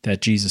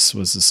Jesus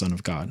was the Son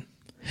of God.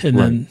 And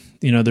then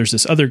there's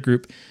this other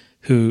group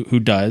who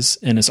does,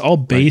 and it's all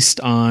based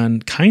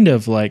on kind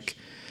of like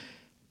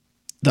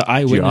the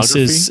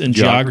eyewitnesses and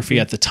geography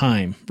at the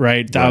time,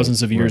 right?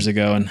 Thousands of years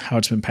ago, and how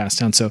it's been passed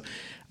down. So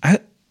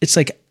it's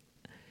like,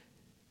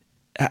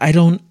 I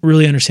don't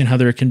really understand how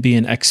there can be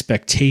an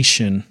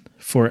expectation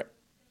for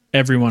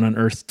everyone on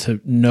Earth to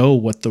know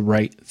what the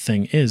right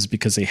thing is,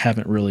 because they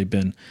haven't really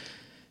been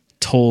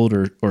told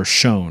or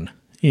shown,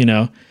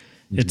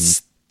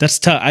 It's, that's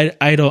tough.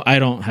 I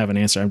don't have an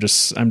answer. I'm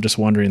just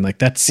wondering, like,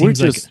 that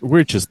seems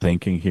we're just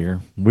thinking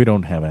here. We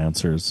don't have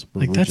answers.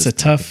 Like, that's a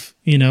tough,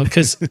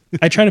 because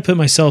I try to put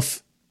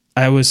myself,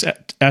 I was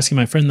asking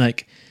my friend,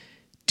 like,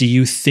 do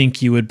you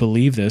think you would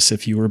believe this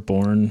if you were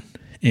born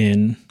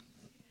in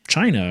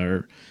China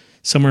or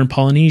somewhere in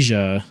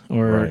Polynesia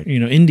or,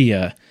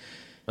 India?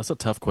 That's a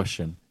tough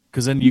question.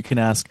 Because then you can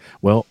ask,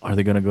 well, are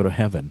they going to go to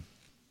heaven?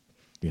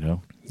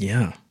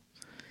 Yeah.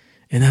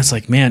 And that's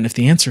like, man, if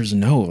the answer is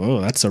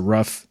no, that's a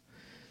rough.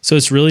 So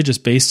it's really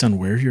just based on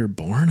where you're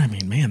born. I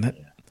mean, man, that.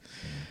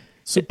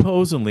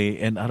 Supposedly,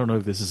 and I don't know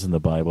if this is in the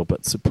Bible,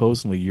 but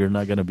supposedly you're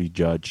not going to be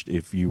judged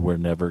if you were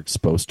never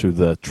exposed to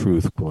the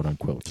truth, quote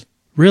unquote.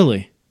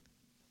 Really?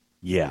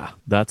 Yeah,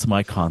 that's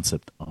my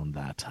concept on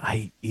that.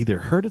 I either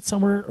heard it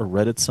somewhere or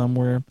read it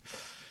somewhere.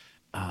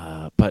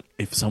 But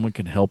if someone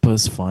can help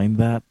us find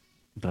that,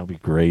 that'd be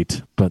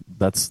great. But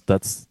that's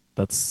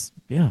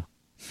yeah.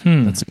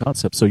 That's the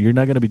concept. So you're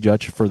not going to be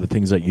judged for the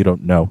things that you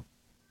don't know.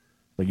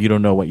 Like, you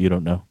don't know what you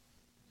don't know.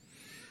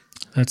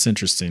 That's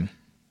interesting.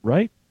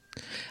 Right?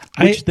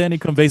 Which then it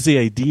conveys the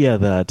idea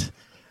that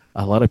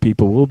a lot of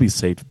people will be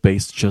saved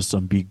based just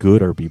on be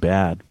good or be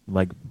bad.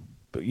 Like,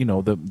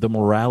 the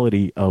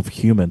morality of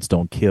humans,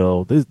 don't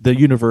kill. The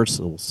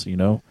universals,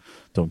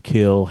 don't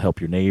kill, help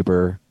your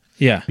neighbor.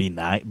 Yeah. Be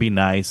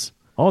nice.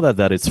 All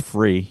that is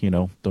free,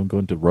 don't go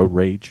into road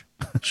rage.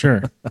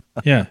 Sure.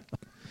 Yeah.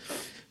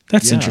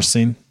 That's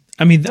interesting.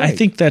 I mean, right. I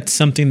think that's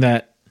something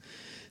that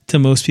to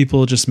most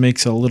people just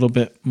makes a little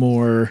bit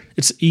more,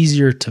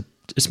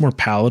 it's more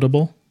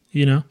palatable,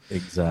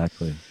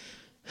 Exactly.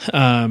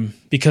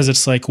 Because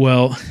it's like,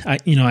 well,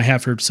 I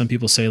have heard some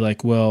people say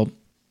like, well,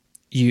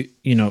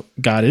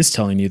 God is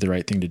telling you the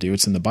right thing to do.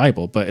 It's in the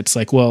Bible, but it's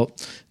like, well,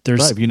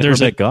 if you never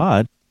met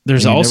God,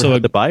 there's also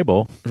the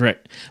Bible, right?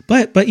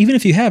 But even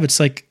if you have, it's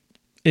like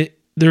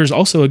there's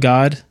also a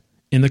God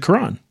in the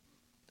Quran,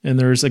 and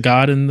there's a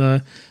God in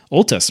the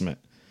Old Testament,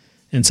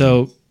 and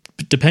so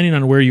depending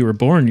on where you were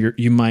born,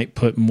 you might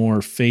put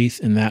more faith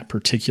in that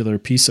particular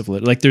piece of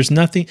it. Like, there's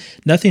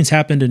nothing's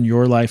happened in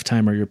your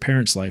lifetime or your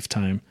parents'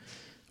 lifetime,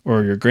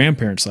 or your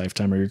grandparents'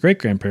 lifetime or your great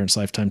grandparents'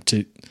 lifetime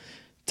to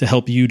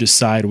help you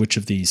decide which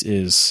of these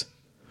is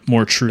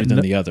more true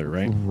than the other,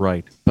 right?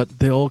 Right. But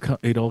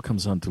it all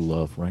comes down to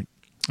love, right?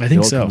 I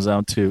think so. It all comes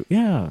down to,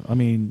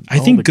 I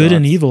think good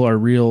and evil are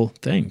real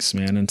things,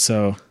 man. And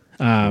so,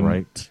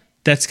 right.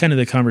 That's kind of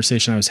the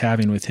conversation I was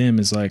having with him,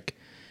 is like,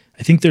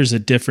 I think there's a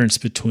difference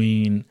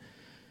between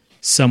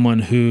someone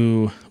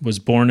who was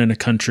born in a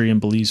country and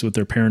believes what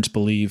their parents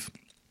believe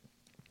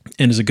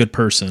and is a good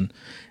person,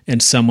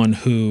 and someone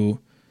who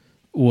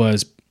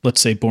was, let's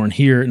say, born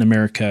here in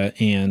America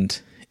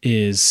and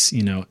is,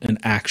 an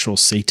actual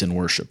Satan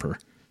worshiper.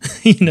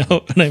 You know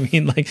what I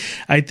mean? Like,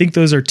 I think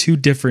those are two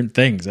different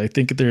things. I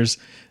think there's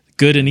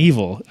good and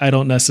evil. I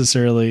don't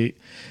necessarily,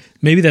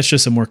 maybe that's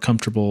just a more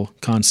comfortable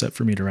concept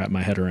for me to wrap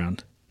my head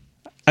around.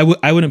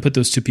 I wouldn't put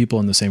those two people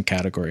in the same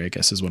category, I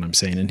guess is what I'm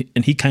saying.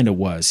 And he kind of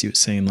was. He was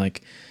saying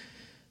like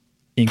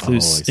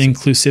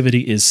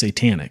inclusivity is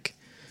satanic.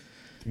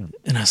 Yeah.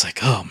 And I was like,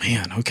 oh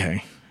man,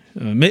 okay.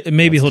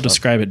 Maybe he'll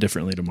describe it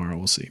differently tomorrow.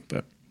 We'll see.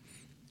 But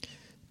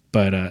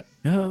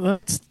yeah,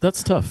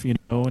 that's tough,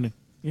 and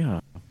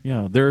yeah.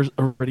 There's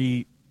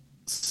already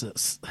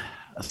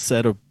a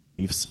set of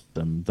belief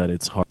system that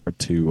it's hard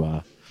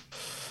to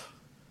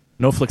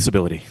no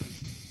flexibility,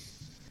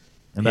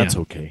 and that's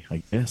okay,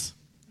 I guess.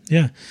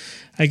 Yeah,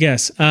 I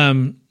guess.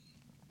 You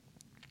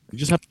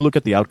just have to look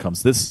at the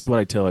outcomes. This is what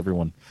I tell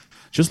everyone: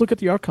 just look at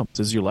the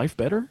outcomes. Is your life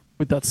better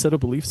with that set of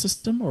belief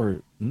system,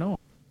 or no?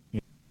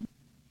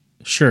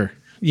 Sure.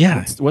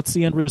 Yeah. What's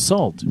the end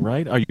result,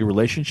 right? Are your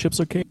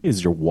relationships okay?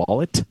 Is your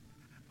wallet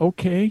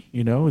okay?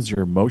 Is your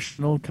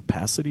emotional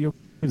capacity okay?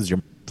 Is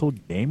your mental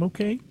game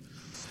okay?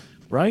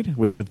 Right?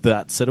 With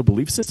that set of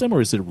belief system, or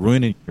is it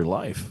ruining your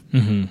life?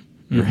 Mm-hmm.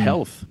 Your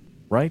health,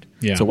 right?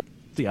 Yeah. So what's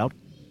the outcome?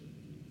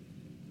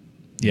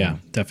 Yeah,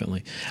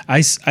 definitely.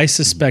 I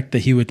suspect that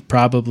he would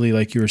probably,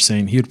 like you were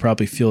saying, he would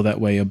probably feel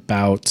that way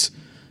about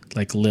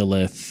like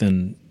Lilith,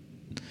 and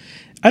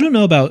I don't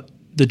know about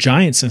the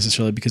giants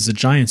necessarily, because the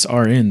giants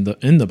are in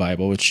the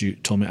Bible, which you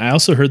told me. I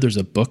also heard there's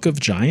a book of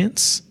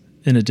giants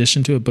in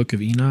addition to a book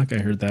of Enoch. I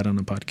heard that on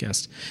a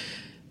podcast.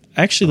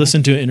 I actually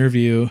listened to an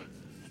interview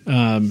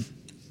of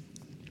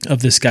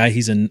this guy.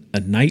 He's a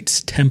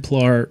Knights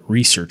Templar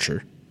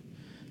researcher.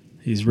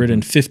 He's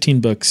written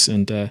 15 books,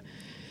 and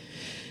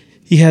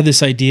he had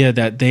this idea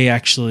that they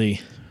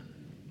actually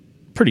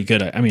pretty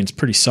good. I mean, it's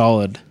pretty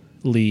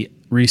solidly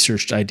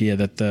researched idea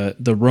that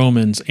the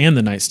Romans and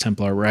the Knights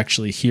Templar were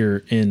actually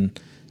here in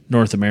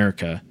North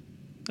America.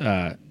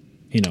 The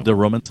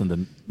Romans and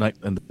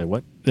the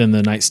what? And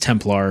the Knights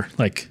Templar,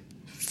 like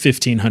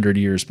 1,500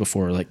 years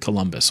before like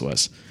Columbus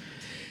was,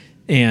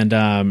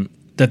 and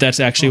that's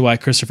actually why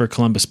Christopher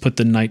Columbus put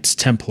the Knights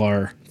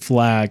Templar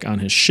flag on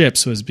his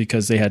ships, was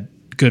because they had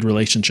good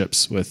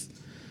relationships with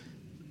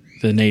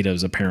the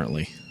natives,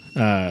 apparently.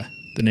 The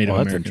Native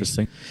Americans. That's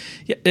interesting.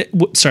 Yeah,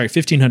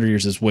 1,500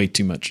 years is way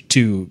too much.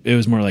 It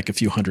was more like a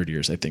few hundred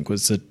years, I think,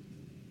 was the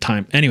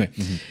time. Anyway,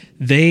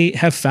 They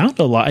have found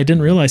a lot. I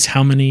didn't realize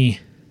how many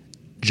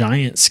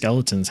giant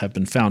skeletons have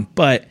been found,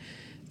 but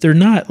they're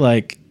not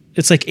like,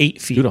 it's like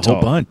 8 feet tall. A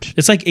whole bunch.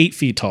 It's like 8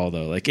 feet tall,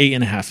 though, like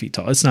 8.5 feet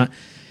tall. It's not,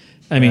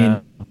 I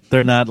mean.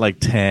 They're not like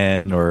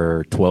 10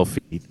 or 12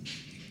 feet.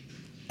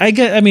 I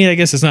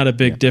guess it's not a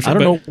big difference.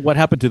 I don't know what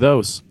happened to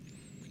those.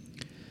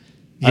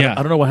 Yeah, I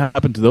don't know what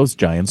happened to those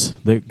giants.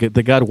 They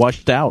got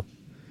washed out.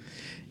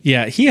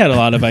 Yeah, he had a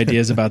lot of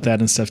ideas about that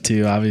and stuff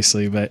too,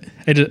 obviously. But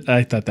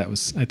I thought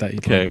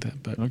you'd like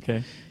that. But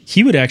okay,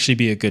 he would actually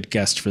be a good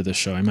guest for this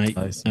show. I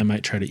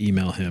might try to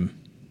email him.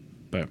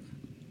 But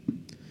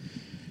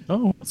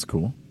that's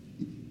cool.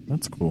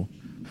 That's cool.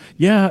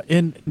 Yeah,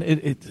 and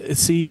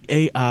see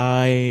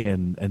AI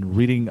and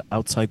reading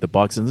outside the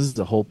box, and this is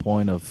the whole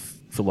point of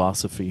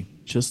philosophy.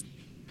 Just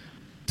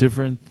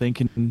different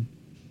thinking,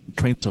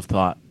 trains of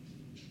thought.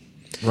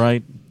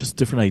 Right, just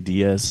different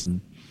ideas.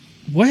 And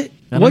I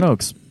don't know.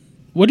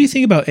 What do you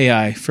think about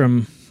AI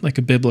from like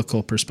a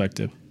biblical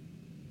perspective?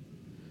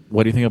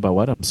 What do you think about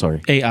what? I'm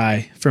sorry.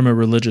 AI from a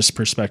religious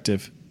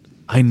perspective.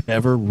 I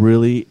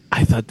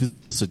thought this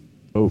was a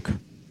joke.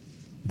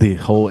 The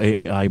whole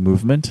AI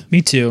movement.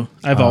 Me too.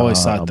 I've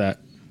always thought that.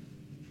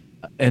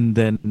 And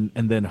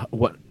then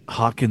what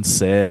Hawkins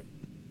said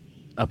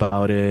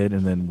about it,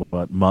 and then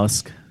what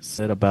Musk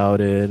said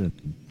about it,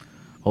 and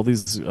all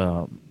these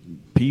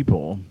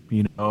people,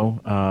 you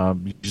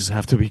just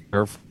have to be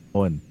careful.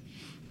 And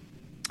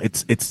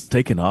it's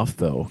taken off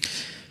though,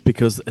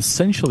 because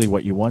essentially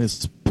what you want is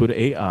to put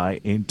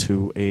AI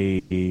into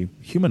a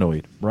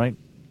humanoid, right?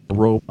 A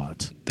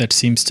robot. That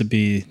seems to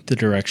be the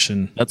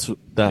direction.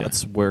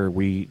 That's where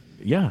we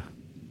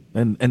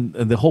and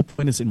the whole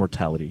point is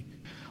immortality.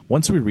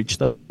 Once we reach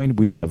that point,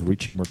 we have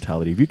reached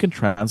immortality. If you can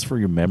transfer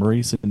your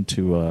memories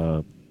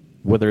into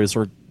whether it's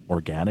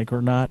organic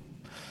or not,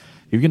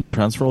 you can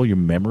transfer all your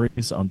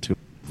memories onto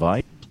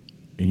device,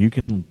 and you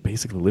can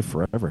basically live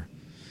forever.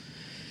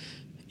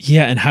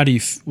 Yeah, and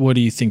what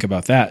do you think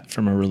about that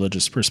from a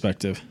religious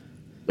perspective?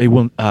 It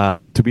will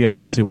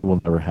it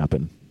will never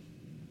happen.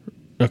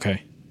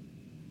 Okay.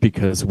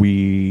 Because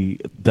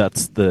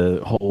that's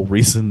the whole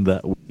reason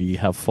that we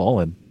have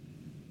fallen.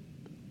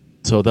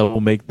 So that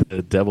will make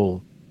the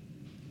devil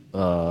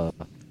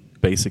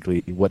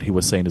basically what he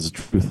was saying is the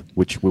truth,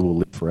 which we will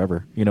live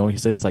forever. He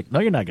said it's like, no,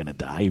 you're not going to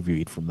die if you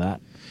eat from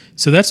that.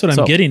 So that's what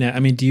I'm getting at. I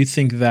mean, do you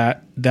think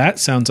that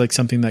sounds like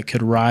something that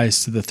could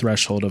rise to the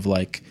threshold of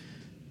like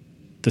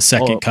the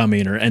second Oh,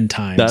 coming or end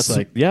times. that's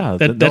Like yeah.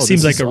 that No,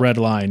 seems this like is a all- red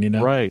line, you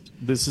know? Right.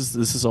 This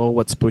is all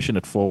what's pushing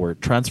it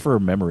forward. Transfer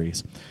of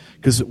memories,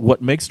 because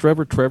what makes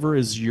Trevor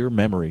is your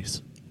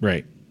memories.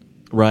 Right.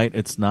 Right.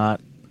 It's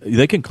not.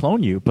 They can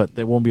clone you, but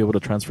they won't be able to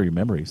transfer your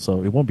memories,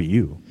 so it won't be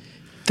you.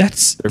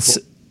 That's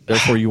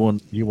Therefore, you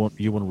won't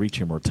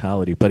reach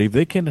immortality. But if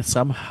they can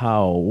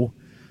somehow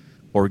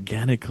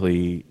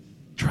organically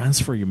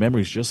transfer your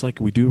memories, just like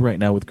we do right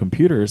now with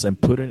computers, and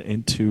put it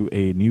into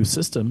a new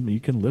system, you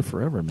can live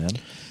forever, man.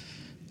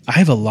 I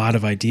have a lot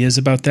of ideas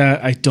about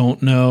that. I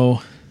don't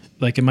know.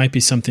 Like it might be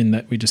something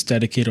that we just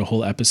dedicate a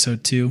whole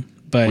episode to,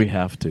 but We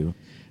have to.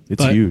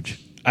 It's but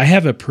huge. I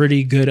have a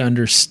pretty good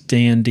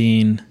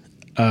understanding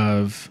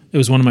of, it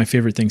was one of my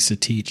favorite things to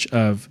teach,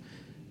 of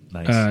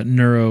Nice.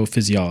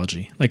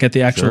 neurophysiology, like at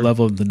the actual Sure.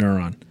 level of the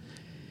neuron.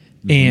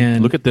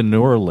 And Look at the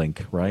Neuralink,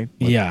 right?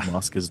 What Yeah.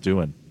 Musk is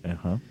doing.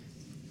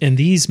 and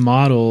these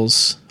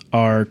models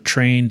are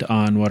trained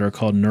on what are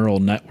called neural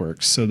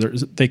networks. So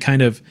they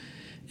kind of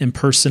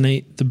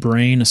impersonate the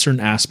brain, a certain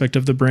aspect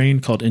of the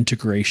brain called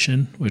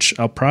integration, which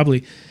I'll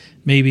probably,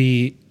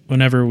 maybe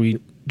whenever we,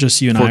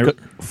 just you and I,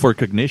 For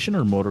cognition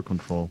or motor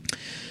control?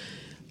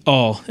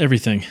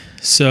 everything.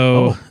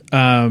 So,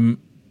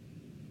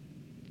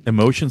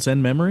 Emotions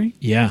and memory?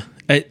 yeah,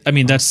 I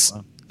mean, that's,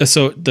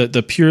 so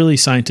the purely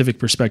scientific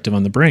perspective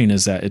on the brain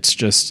is that it's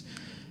just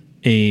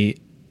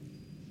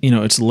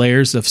it's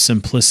layers of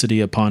simplicity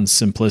upon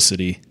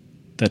simplicity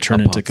that turn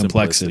into Upon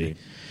complexity.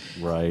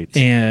 simplicity. Right.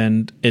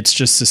 And it's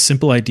just a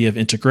simple idea of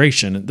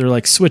integration. They're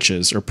like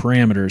switches or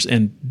parameters.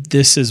 And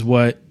this is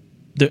what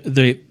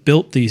they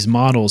built these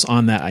models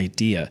on, that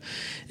idea.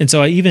 And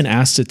so I even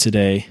asked it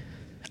today.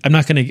 I'm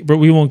not going to, but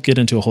we won't get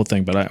into a whole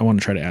thing, but I want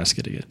to try to ask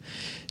it again.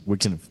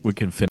 We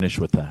can finish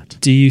with that.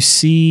 Do you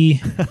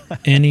see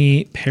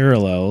any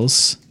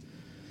parallels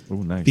Oh,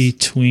 nice.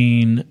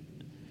 between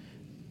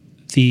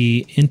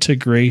the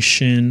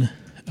integration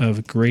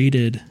of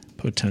graded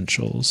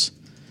potentials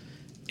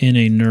in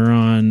a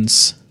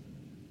neuron's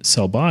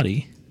cell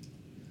body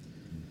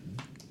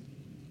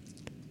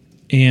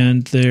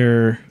and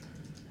their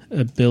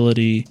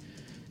ability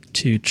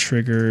to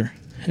trigger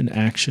an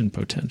action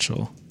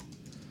potential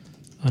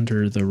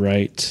under the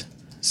right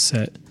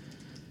set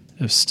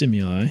of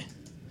stimuli? Do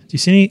you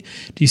see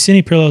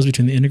any parallels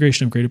between the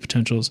integration of graded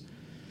potentials,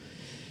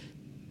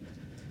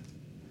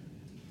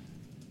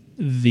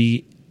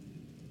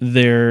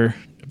 their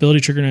ability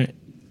to trigger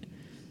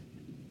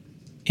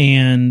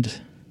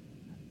and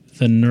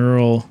the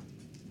neural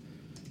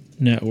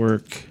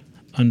network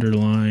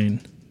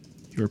underlying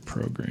your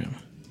program?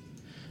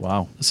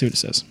 Wow. Let's see what it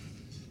says.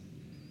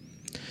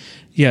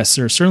 Yes,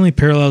 there are certainly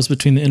parallels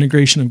between the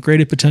integration of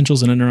graded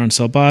potentials in a neuron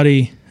cell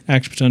body,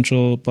 action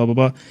potential, blah, blah,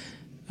 blah.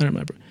 I don't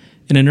remember.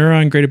 In a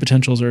neuron, graded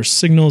potentials are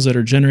signals that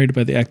are generated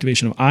by the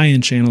activation of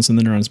ion channels in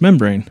the neuron's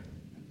membrane.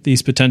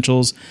 These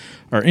potentials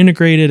are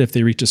integrated if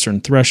they reach a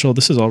certain threshold.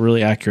 This is all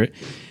really accurate.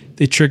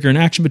 They trigger an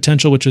action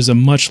potential, which is a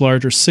much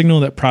larger signal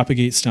that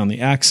propagates down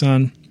the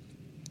axon.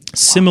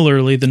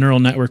 Similarly, the neural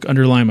network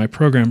underlying my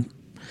program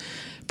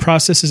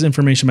processes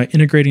information by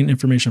integrating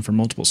information from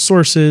multiple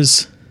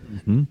sources,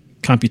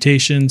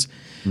 computations.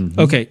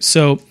 Okay,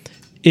 so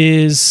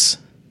is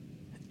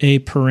a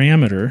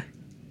parameter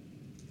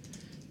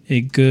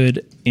a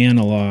good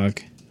analog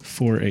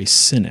for a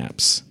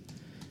synapse?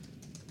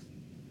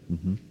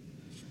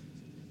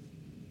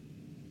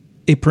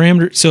 A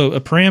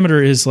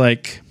parameter is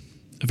like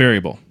a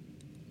variable.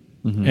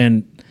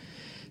 And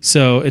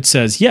so it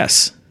says,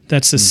 yes,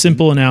 that's a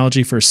simple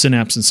analogy for a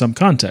synapse in some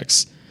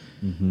contexts.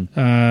 In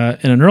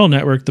a neural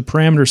network, the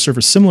parameters serve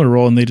a similar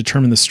role, and they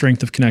determine the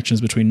strength of connections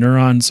between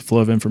neurons, flow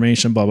of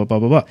information, blah, blah, blah,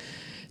 blah, blah.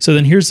 So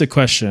then here's the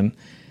question.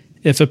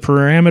 If a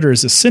parameter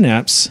is a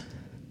synapse,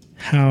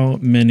 how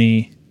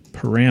many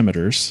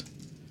parameters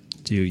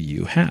do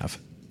you have?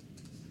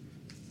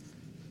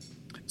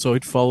 So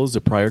it follows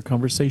the prior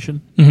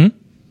conversation?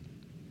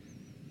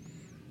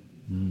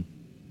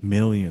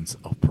 Millions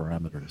of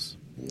parameters.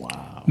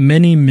 Wow.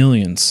 Many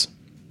millions.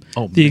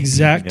 Oh, The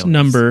exact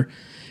number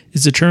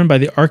is determined by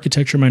the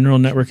architecture of my neural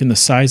network and the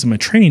size of my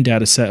training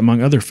data set,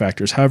 among other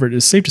factors. However, it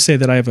is safe to say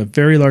that I have a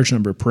very large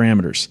number of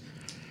parameters.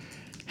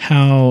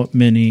 How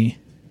many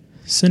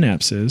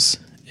synapses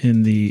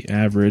in the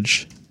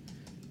average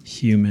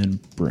human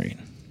brain?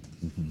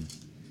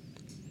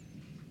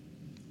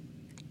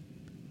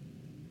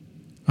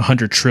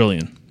 100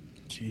 trillion.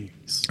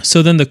 Jeez.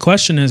 So then the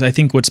question is, I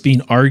think what's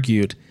being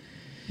argued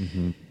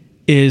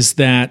is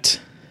that,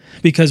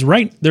 because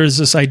there's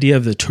this idea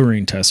of the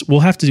Turing test.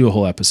 We'll have to do a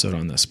whole episode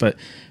on this, but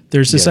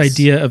there's this Yes.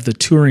 idea of the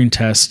Turing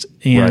test,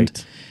 and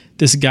Right.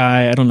 this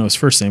guy, I don't know his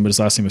first name, but his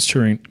last name was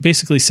Turing,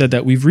 basically said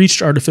that we've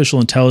reached artificial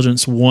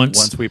intelligence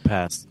once we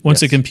pass. a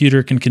Yes.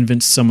 computer can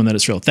convince someone that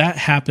it's real. That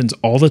happens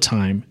all the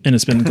time, and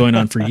it's been going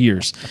on for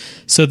years.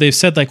 So they've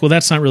said, like, well,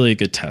 that's not really a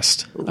good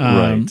test.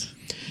 Right.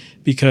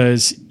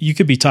 Because you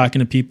could be talking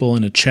to people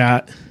in a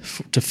chat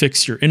to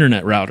fix your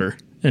internet router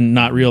and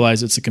not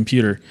realize it's a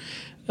computer.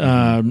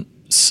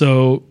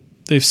 So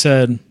they've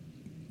said,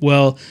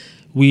 well,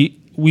 we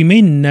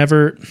may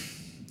never.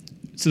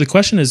 So the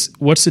question is,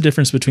 what's the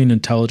difference between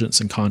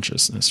intelligence and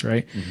consciousness,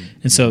 right?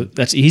 And so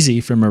that's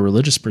easy from a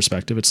religious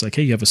perspective. It's like,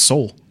 hey, you have a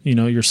soul.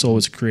 Your soul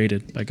was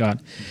created by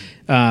God.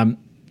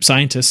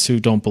 Scientists who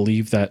don't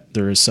believe that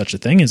there is such a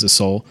thing as a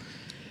soul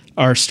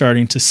are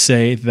starting to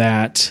say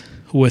that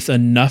with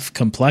enough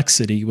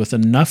complexity, with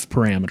enough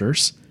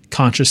parameters,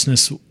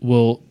 consciousness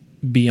will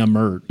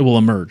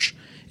emerge.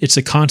 It's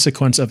a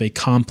consequence of a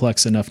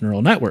complex enough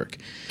neural network.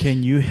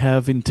 Can you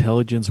have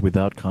intelligence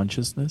without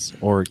consciousness,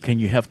 or can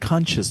you have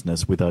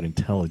consciousness without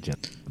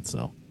intelligence?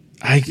 So,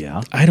 I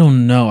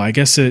don't know. I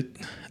guess I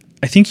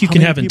think you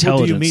can have intelligence. How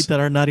many people do you meet that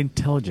are not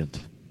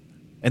intelligent?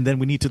 And then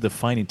we need to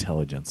define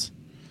intelligence.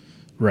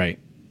 Right.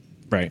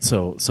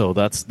 So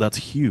that's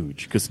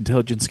huge, because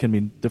intelligence can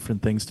mean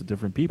different things to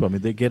different people. I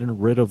mean, they're getting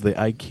rid of the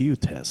IQ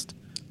test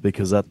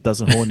because that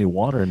doesn't hold any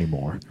water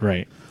anymore.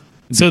 Right.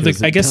 So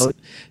I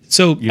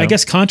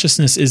guess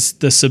consciousness is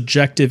the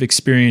subjective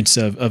experience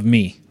of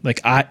me. Like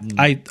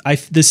I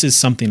this is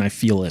something I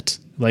feel it.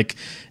 Like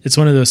it's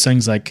one of those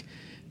things like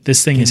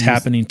this thing is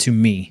happening to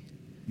me.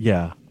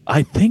 Yeah.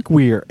 I think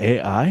we are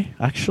AI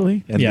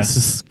actually, and this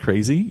is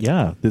crazy.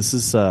 Yeah, this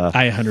is.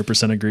 I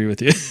 100% agree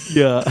with you.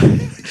 Yeah.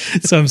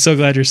 So I'm so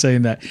glad you're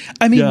saying that.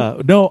 I mean,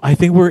 no, I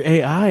think we're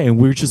AI, and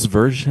we're just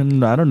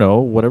version. I don't know,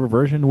 whatever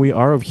version we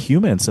are of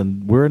humans,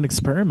 and we're an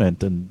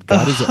experiment. And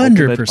God is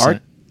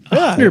 100%.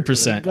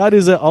 100%. God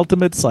is an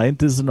ultimate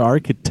scientist and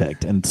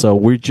architect, and so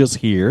we're just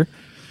here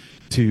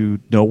to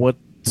know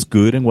what's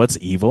good and what's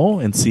evil,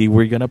 and see if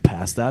we're gonna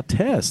pass that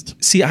test.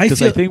 See, I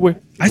feel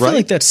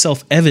like that's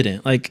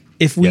self-evident. Like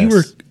if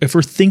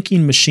we're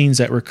thinking machines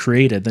that were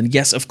created, then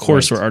yes, of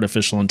course we're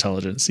artificial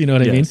intelligence. You know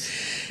what I mean?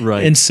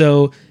 Right. And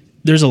so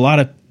there's a lot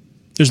of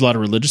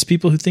religious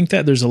people who think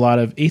that. There's a lot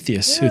of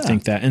atheists who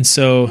think that. And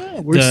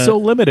so we're so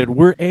limited.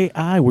 We're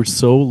AI. We're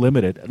so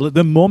limited.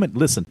 The moment,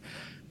 listen,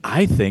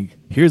 I think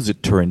here's a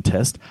Turing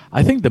test.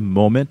 I think the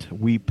moment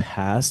we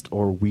passed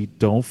or we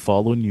don't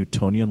follow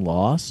Newtonian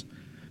laws,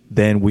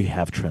 then we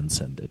have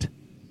transcended.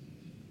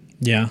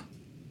 Yeah.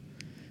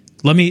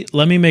 Let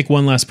me make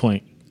one last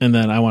point, and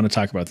then I want to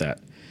talk about that.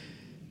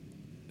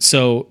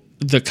 So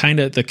the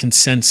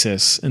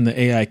consensus in the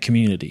AI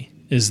community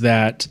is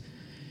that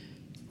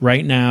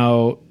right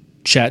now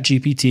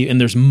ChatGPT,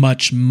 and there's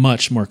much,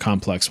 much more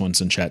complex ones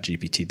than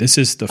ChatGPT. This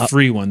is the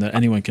free one that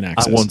anyone can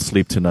access. I won't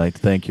sleep tonight.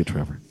 Thank you,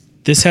 Trevor.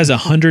 This has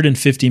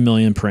 150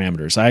 million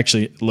parameters. I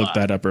actually looked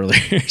that up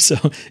earlier. So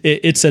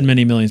it said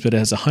many millions, but it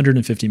has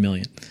 150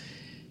 million.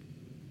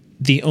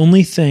 The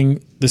only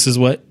thing, this is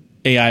what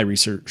AI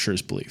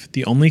researchers believe,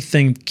 the only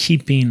thing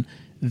keeping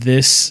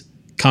this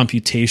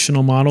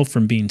computational model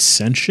from being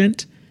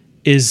sentient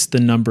is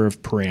the number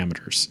of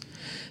parameters.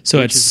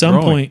 So at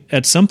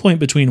some point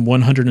between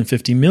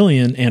 150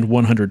 million and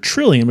 100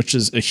 trillion, which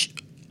is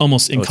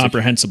almost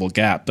incomprehensible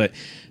gap, but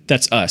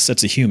that's us,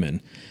 that's a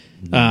human.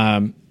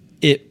 Mm-hmm.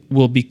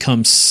 It'll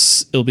become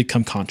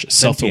conscious,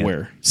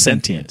 self-aware,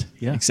 sentient.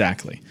 Yeah,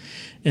 exactly.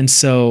 And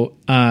so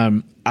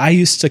I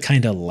used to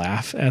kind of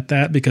laugh at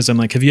that because I'm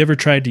like, have you ever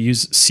tried to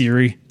use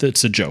Siri?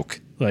 That's a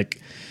joke.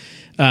 Like,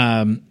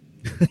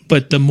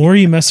 but the more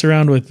you mess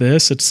around with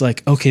this, it's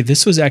like, okay,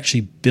 this was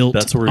actually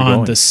built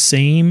on the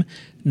same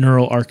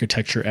neural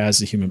architecture as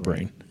the human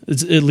brain,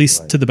 at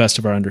least to the best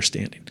of our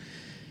understanding.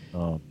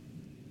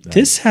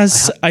 This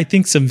has, I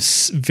think, some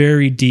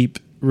very deep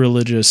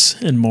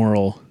religious and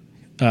moral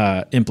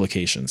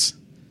implications.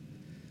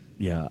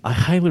 Yeah, I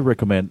highly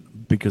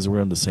recommend, because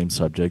we're on the same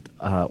subject,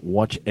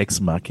 watch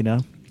Ex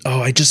Machina. Oh,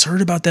 I just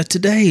heard about that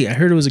today. I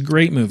heard it was a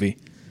great movie.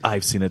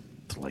 I've seen it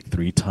like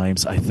 3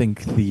 times. I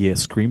think the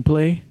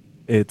screenplay,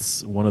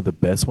 it's one of the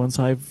best ones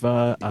I've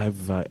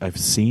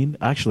seen.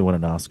 I actually won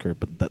an Oscar,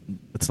 but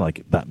it's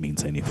like that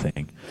means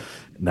anything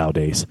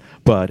nowadays.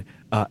 But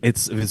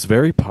it's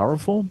very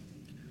powerful.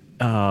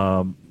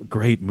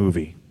 Great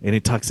movie, and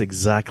it talks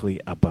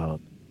exactly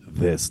about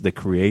this. The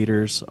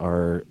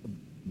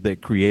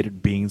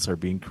created beings are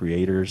being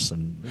creators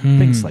and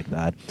things like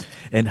that,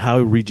 and how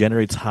it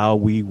regenerates how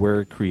we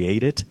were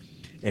created,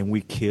 and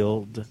we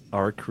killed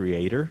our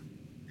creator,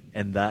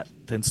 and that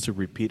tends to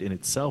repeat in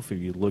itself if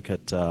you look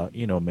at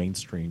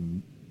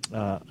mainstream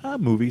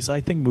movies.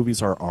 I think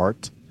movies are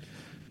art,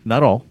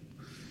 not all,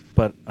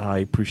 but I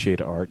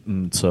appreciate art,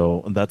 and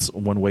so that's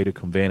one way to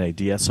convey an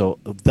idea. So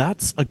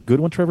that's a good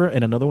one, Trevor.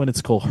 And another one,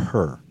 it's called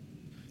Her.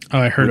 Oh,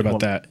 I heard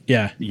about that.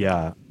 Yeah.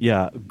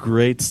 Yeah.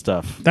 Great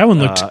stuff. That one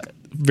looked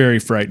very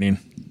frightening.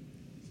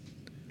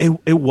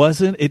 It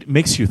wasn't. It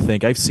makes you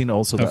think. I've seen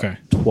also that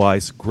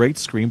twice. Great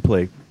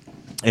screenplay.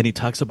 And he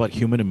talks about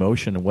human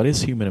emotion and what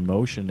is human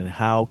emotion and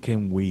how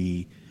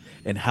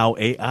how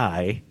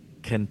AI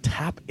can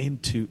tap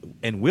into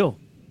and will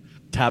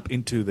tap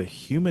into the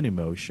human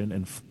emotion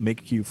and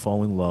make you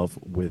fall in love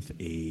with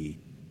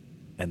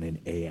an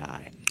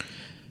AI,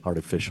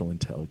 artificial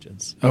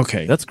intelligence.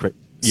 Okay. That's great.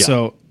 Yeah.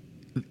 So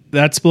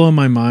that's blowing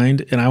my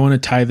mind, and I want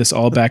to tie this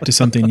all back to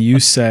something you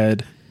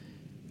said.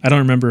 I don't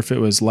remember if it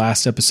was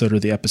last episode or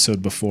the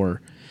episode before.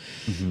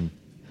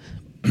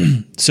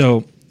 Mm-hmm.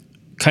 So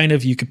kind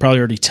of, you could probably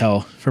already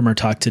tell from our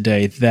talk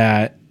today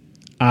that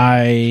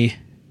I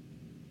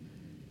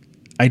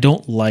I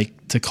don't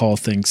like to call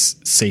things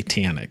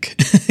satanic,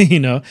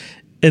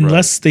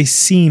 unless they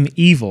seem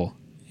evil,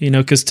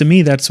 because to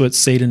me, that's what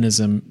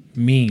Satanism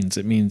means.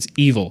 It means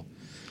evil.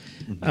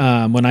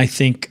 When I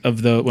think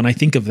of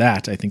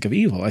that, I think of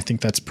evil. I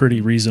think that's a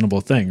pretty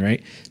reasonable thing,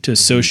 right? To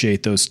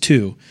associate those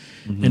two.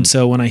 And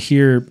so when I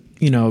hear,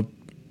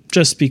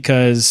 just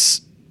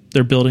because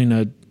they're building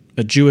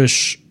a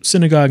Jewish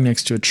synagogue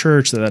next to a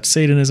church, that's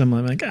Satanism,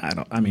 I'm like,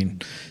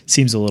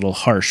 seems a little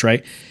harsh,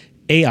 right?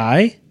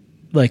 AI,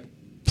 like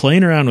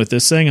playing around with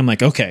this thing, I'm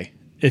like, okay,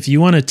 if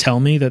you want to tell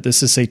me that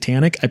this is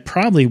satanic, I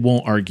probably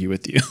won't argue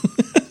with you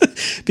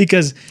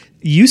because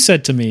you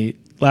said to me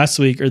last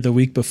week or the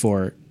week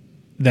before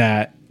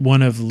that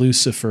one of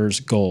Lucifer's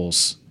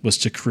goals was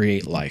to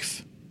create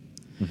life.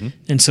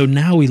 And so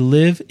now we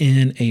live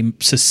in a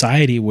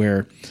society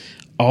where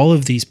all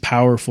of these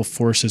powerful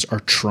forces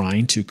are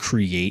trying to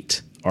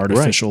create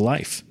artificial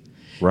life.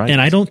 Right. And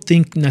I don't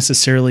think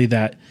necessarily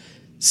that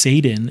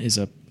Satan is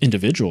an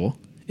individual.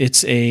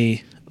 It's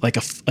like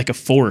a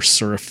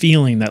force or a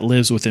feeling that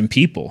lives within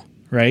people,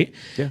 right?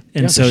 Yeah.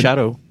 And so the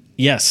shadow.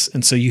 Yes.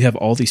 And so you have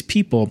all these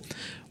people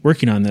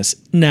working on this.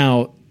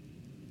 Now,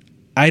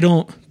 I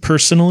don't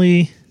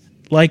personally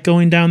like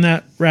going down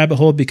that rabbit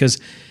hole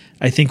because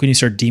I think when you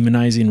start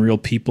demonizing real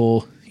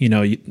people,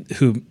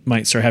 who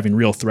might start having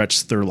real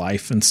threats to their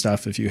life and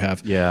stuff, if you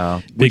have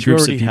big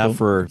groups of people. Have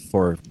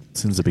for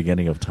since the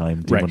beginning of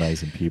time,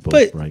 demonizing people.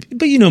 But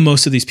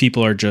most of these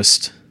people are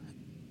just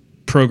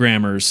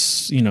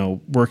programmers,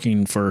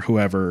 working for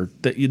whoever.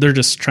 They're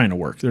just trying to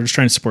work. They're just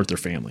trying to support their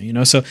family,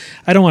 So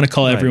I don't want to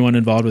call everyone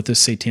involved with this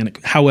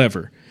satanic.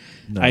 However,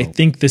 I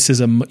think this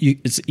is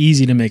it's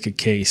easy to make a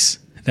case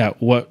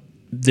that what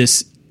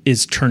this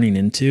is turning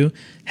into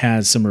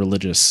has some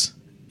religious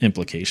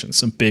implications,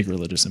 some big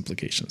religious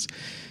implications.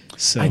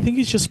 So I think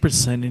it's just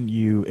presenting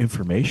you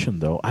information,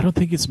 though. I don't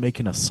think it's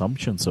making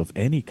assumptions of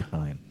any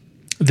kind.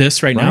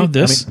 This right now,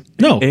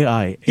 no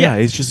AI,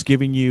 it's just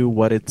giving you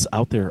what it's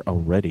out there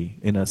already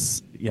in a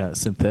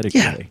synthetic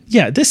way.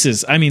 Yeah, this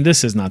is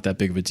not that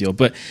big of a deal,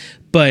 but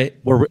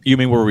you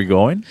mean where are we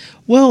going?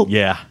 Well,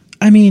 yeah.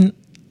 I mean,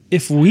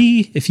 if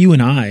you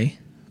and I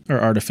are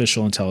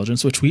artificial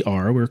intelligence, which we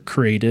are, we're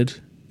created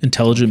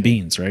intelligent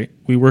beings, right?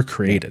 We were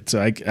created.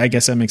 So I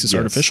guess that makes us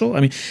artificial. I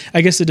mean,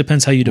 I guess it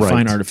depends how you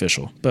define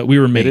artificial, but we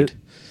were made.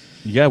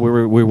 We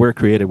were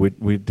created.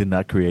 We did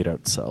not create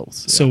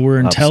ourselves. So we're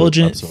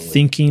intelligent,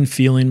 thinking,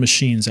 feeling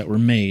machines that were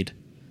made.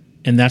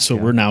 And that's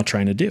what we're now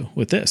trying to do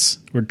with this.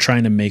 We're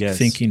trying to make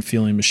thinking,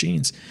 feeling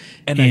machines.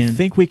 And I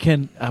think we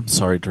can, I'm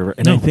sorry, Trevor.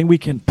 I think we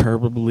can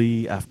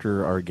probably,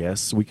 after our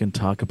guests, we can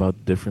talk about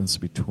the difference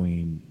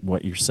between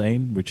what you're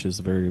saying, which is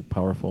very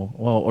powerful,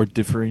 or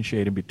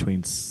differentiating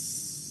between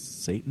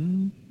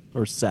Satan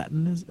or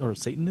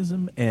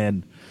Satanism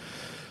and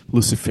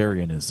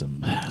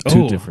Luciferianism.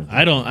 Two different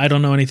things. I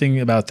don't know anything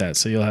about that,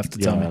 so you'll have to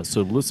tell me.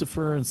 So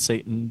Lucifer and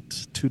Satan,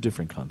 two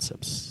different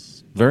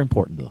concepts. Very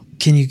important, though.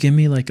 Can you give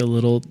me like a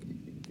little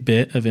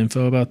bit of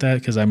info about that?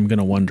 Because I'm going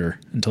to wonder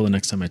until the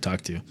next time I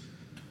talk to you.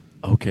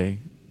 Okay.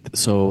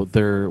 So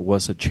there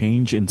was a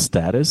change in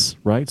status,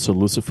 right? So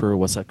Lucifer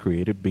was a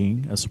created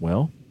being as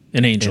well.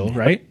 An angel,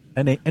 right?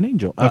 An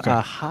angel. Okay.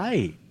 A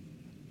high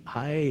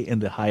in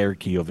the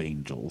hierarchy of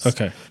angels.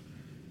 Okay.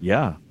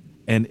 Yeah.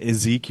 And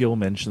Ezekiel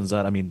mentions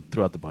that,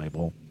 throughout the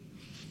Bible.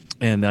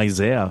 And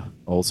Isaiah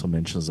also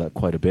mentions that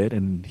quite a bit.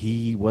 And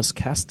he was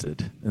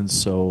casted. And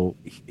so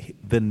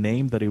the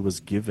name that he was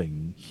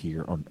giving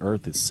here on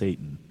earth is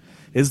Satan.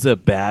 Is the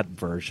bad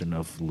version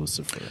of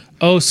Lucifer.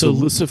 Oh, so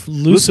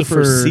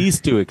Lucifer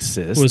ceased to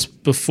exist. Was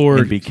before.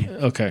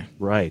 Okay.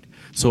 Right.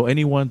 So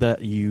anyone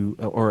that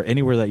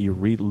anywhere that you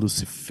read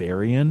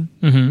Luciferian,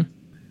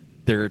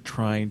 they're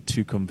trying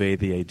to convey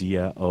the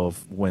idea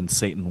of when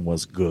Satan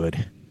was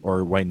good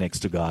or right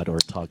next to God or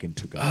talking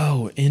to God.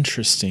 Oh,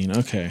 interesting.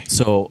 Okay.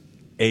 So,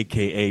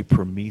 a.k.a.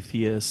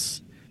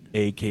 Prometheus,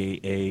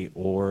 a.k.a.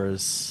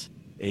 Horus,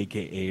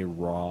 a.k.a.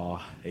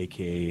 Ra,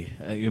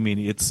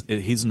 a.k.a.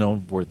 he's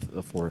known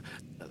for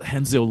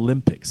hence the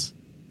Olympics.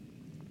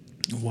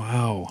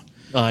 Wow.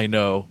 I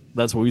know.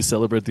 That's why we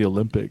celebrate the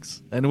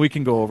Olympics. And we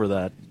can go over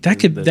that.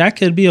 That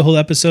could be a whole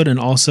episode. And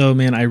also,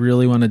 man, I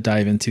really want to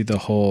dive into the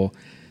whole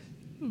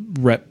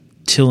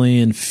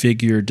reptilian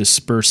figure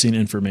dispersing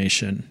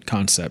information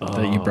concept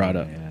that you brought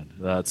up. Man.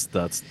 That's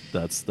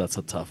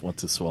a tough one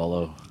to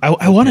swallow.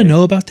 I want to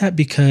know about that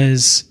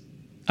because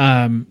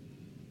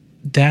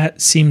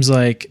that seems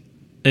like,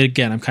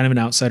 again, I'm kind of an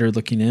outsider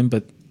looking in,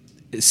 but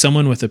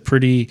someone with a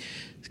pretty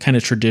kind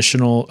of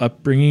traditional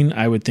upbringing,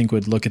 I would think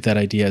would look at that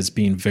idea as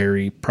being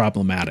very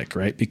problematic,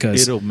 right?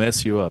 Because it'll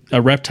mess you up.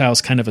 A reptile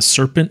is kind of a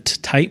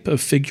serpent type of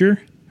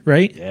figure,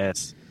 right?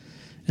 Yes.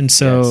 And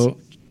so,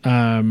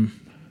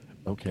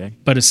 okay.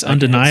 But it's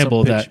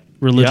undeniable that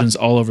religions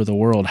all over the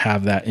world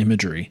have that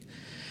imagery.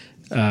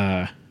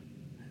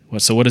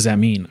 So what does that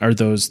mean? Are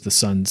those the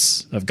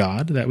sons of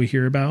God that we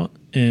hear about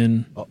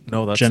in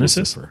that's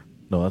Genesis? Lucifer.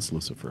 No, that's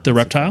Lucifer. The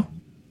reptile?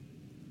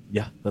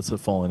 Yeah, that's a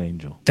fallen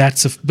angel.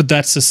 But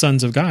that's the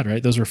sons of God,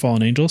 right? Those were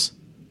fallen angels?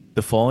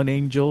 The fallen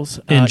angels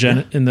in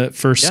the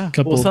first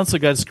couple. Well, sons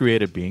of God's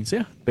created beings.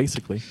 Yeah,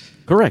 basically.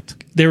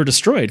 Correct. They were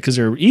destroyed because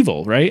they were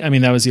evil, right? I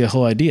mean, that was the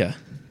whole idea.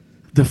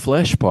 The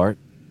flesh part.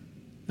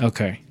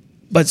 Okay.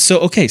 But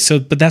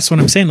that's what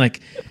I'm saying.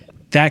 Like,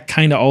 that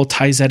kind of all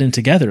ties that in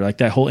together, like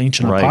that whole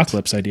ancient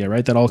apocalypse idea,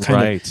 right? That all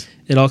kind of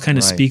it all kind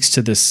of speaks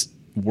to this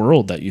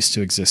world that used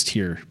to exist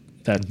here.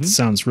 That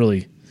sounds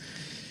really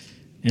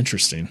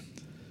interesting.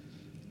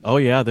 Oh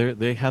yeah,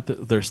 they had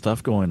their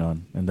stuff going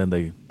on, and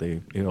then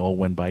it all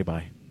went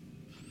bye.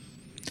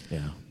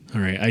 Yeah.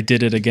 All right, I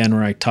did it again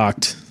where I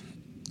talked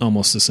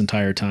almost this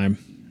entire time.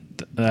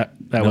 That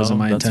wasn't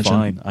my intention.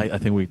 Fine. I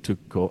think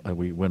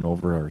we went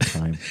over our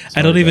time. Sorry,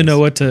 I don't even know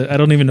what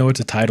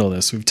to title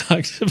this. We've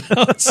talked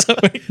about so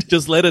many.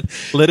 Just let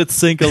it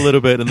sink a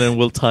little bit, and then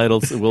we'll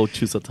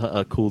choose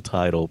a cool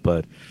title.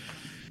 But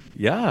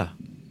yeah,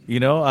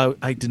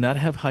 I did not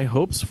have high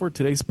hopes for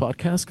today's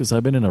podcast because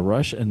I've been in a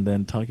rush, and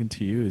then talking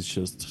to you is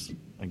just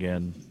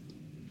again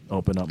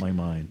open up my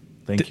mind.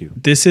 Thank you.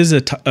 This is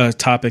a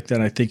topic that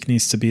I think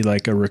needs to be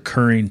like a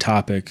recurring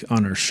topic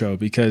on our show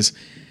because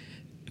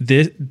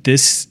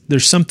this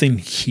there's something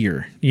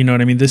here. You know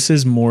what I mean? This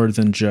is more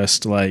than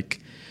just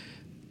like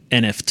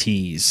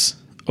NFTs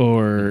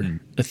or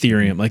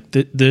Ethereum. Like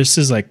this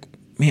is like,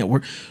 man,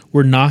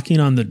 we're knocking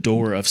on the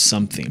door of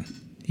something,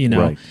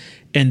 Right.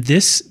 And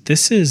this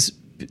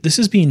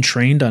is being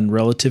trained on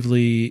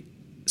relatively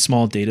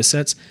small data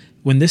sets.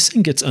 When this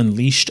thing gets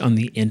unleashed on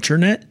the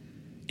internet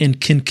and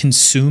can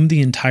consume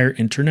the entire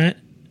internet,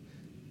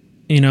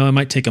 it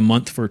might take a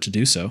month for it to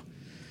do so.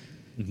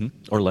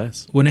 Or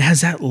less. When it has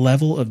that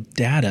level of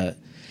data,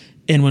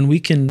 and when we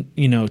can,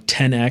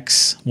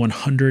 10x,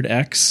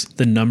 100x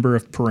the number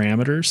of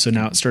parameters, so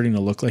now it's starting to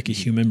look like a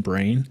human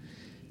brain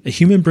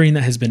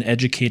that has been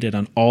educated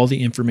on all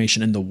the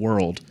information in the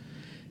world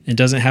and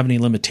doesn't have any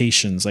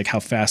limitations, like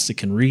how fast it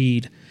can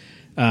read.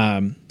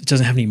 It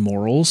doesn't have any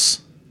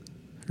morals,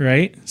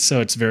 right? So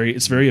it's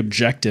very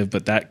objective,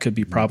 but that could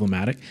be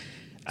problematic.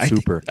 I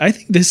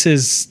think this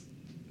is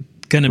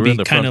going to be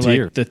kind of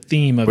like the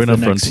theme of the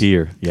next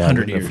frontier. Yeah,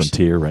 100 we're in the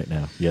frontier right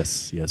now.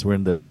 Yes, we're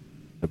in the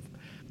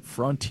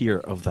frontier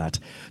of that.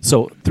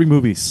 So 3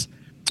 movies: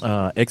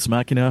 Ex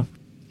Machina,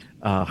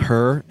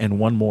 Her, and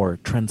one more,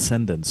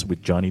 Transcendence,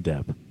 with Johnny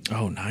Depp.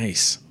 Oh,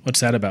 nice. What's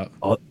that about?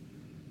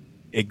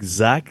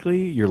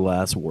 Exactly your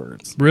last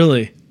words.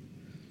 Really?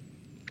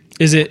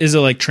 Is it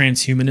like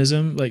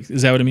transhumanism? Like,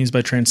 is that what it means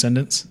by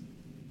transcendence?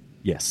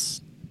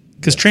 Yes.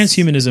 Because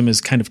transhumanism is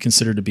kind of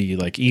considered to be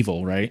like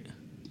evil, right?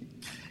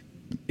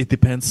 It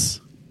depends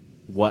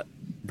what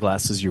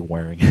glasses you're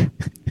wearing.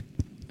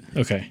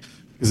 Okay.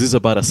 This is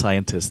about a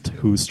scientist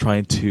who's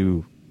trying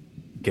to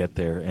get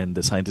there, and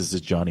the scientist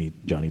is Johnny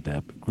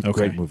Depp.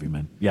 Great movie,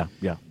 man. Yeah.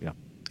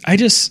 I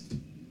just,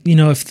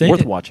 if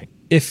worth watching.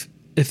 If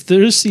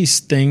there's these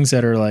things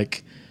that are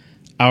like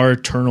our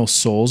eternal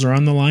souls are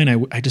on the line,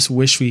 I just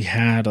wish we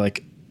had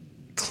like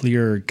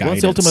clear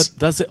guidance.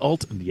 That's the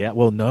ultimate. Yeah.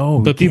 Well, no.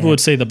 But people would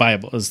say the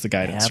Bible is the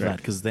guidance, right?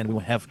 Because then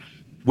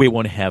we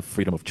won't have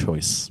freedom of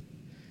choice.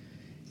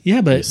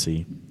 Yeah, but you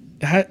see,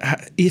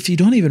 if you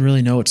don't even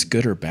really know it's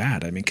good or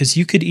bad, I mean, because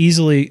you could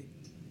easily,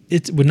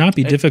 it would not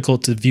be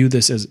difficult to view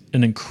this as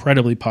an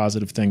incredibly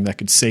positive thing that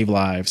could save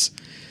lives,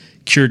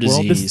 cure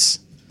disease.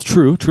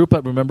 True.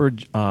 But remember,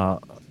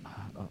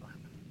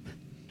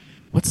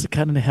 what's the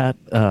cat in the hat?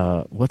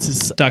 What's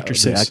his Dr.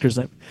 Seuss? The actor's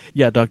name?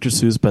 Yeah, Dr.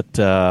 Seuss. But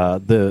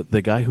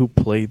the guy who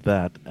played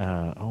that,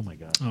 oh my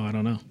god, I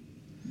don't know.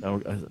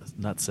 No,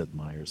 not Sid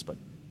Meier's, but.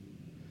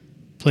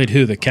 Played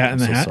who? The Cat in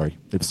the Hat? Sorry.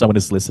 If someone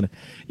is listening.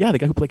 Yeah, the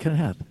guy who played Cat in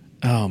the Hat.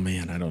 Oh,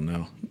 man, I don't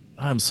know.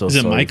 I'm so sorry.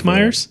 Is it Mike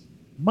Myers?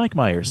 Mike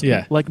Myers.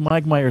 Yeah. Like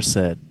Mike Myers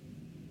said,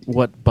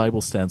 what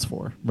Bible stands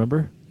for.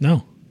 Remember?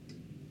 No.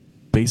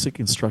 Basic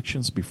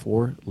instructions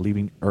before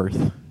leaving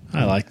Earth.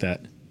 I like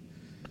that.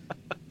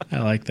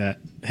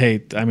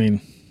 Hey, I mean,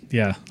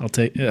 yeah, I'll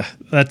take. Yeah,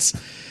 that's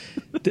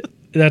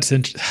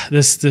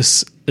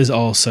this is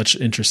all such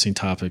interesting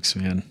topics,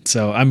 man.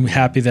 So I'm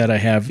happy that I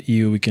have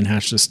you. We can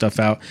hash this stuff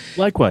out.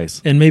 Likewise.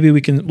 And maybe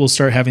we'll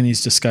start having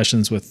these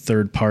discussions with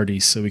third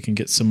parties so we can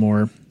get some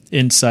more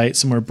insight,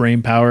 some more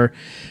brain power.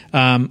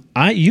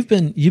 You've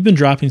been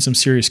dropping some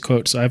serious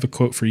quotes. So I have a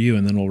quote for you,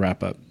 and then we'll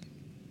wrap up.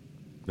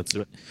 Let's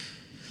do it.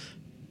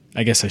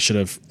 I guess I should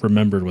have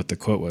remembered what the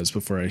quote was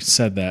before I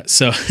said that.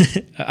 So,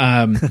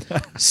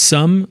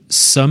 some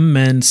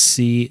men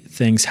see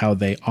things how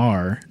they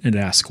are and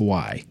ask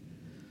why.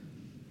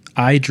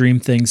 I dream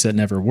things that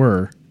never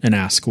were and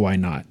ask why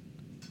not.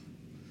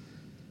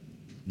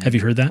 Have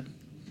you heard that?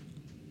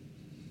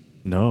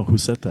 No, who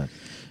said that?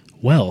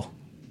 Well,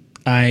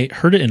 I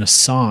heard it in a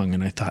song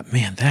and I thought,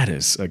 man, that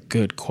is a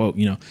good quote.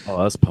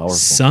 Oh, that's powerful.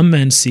 Some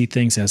men see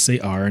things as they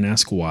are and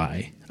ask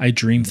why. I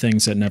dream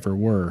things that never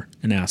were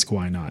and ask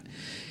why not.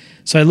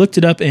 So I looked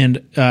it up,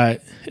 and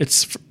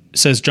it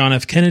says John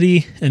F.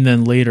 Kennedy and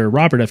then later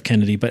Robert F.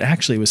 Kennedy, but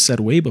actually it was said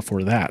way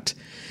before that.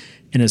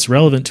 And it's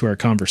relevant to our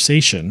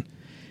conversation.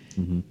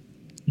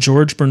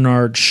 George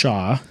Bernard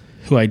Shaw,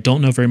 who I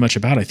don't know very much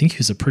about, I think he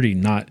was a pretty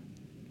not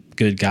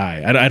good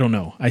guy. I don't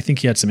know. I think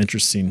he had some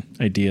interesting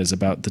ideas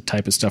about the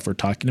type of stuff we're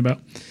talking about.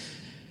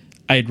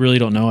 I really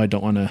don't know. I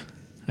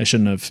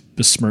shouldn't have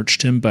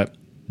besmirched him, but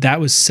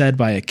that was said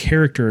by a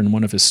character in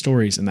one of his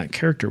stories, and that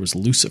character was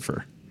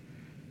Lucifer.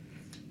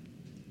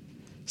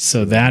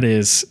 So that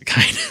is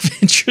kind of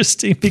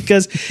interesting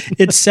because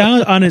it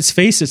sounds on its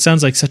face, it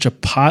sounds like such a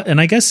pot. And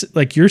I guess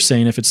like you're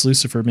saying, if it's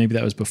Lucifer, maybe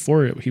that was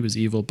before he was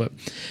evil, but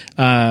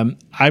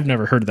I've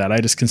never heard of that. I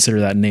just consider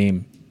that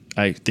name,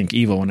 I think,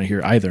 evil when I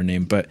hear either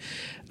name, but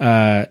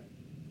That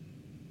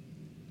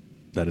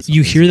is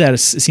you amazing. hear that, it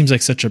seems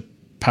like such a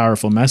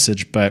powerful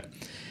message, but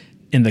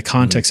in the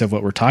context of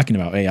what we're talking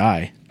about,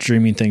 AI,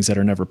 dreaming things that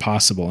are never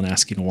possible and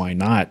asking why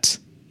not.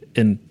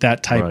 And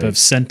that type Right. of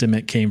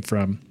sentiment came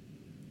from,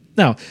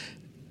 now,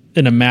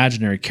 an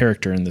imaginary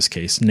character in this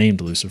case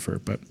named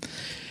Lucifer. But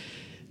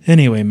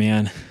anyway,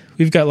 man,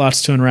 we've got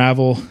lots to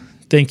unravel.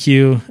 Thank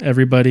you,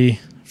 everybody,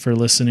 for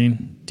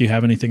listening. Do you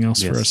have anything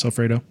else for us,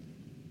 Alfredo?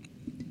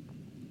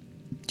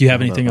 Do you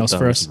have anything else That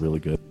for was us? Really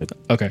good.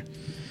 Okay.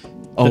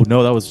 Oh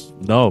no,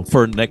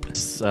 for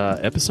next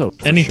episode.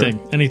 For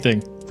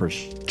Anything. sure. For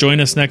sure. Join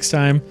us next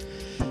time.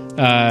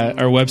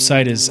 Our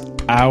website is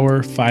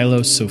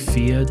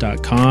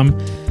ourphilosophia.com.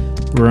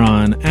 We're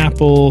on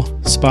Apple,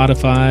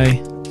 Spotify.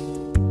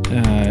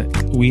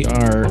 We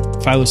are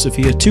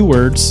Philosophia, 2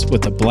 words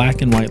with a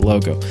black and white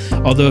logo.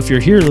 Although if you're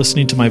here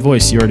listening to my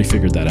voice, you already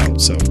figured that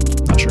out. So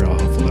not sure how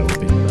helpful that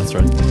would be. That's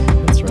right.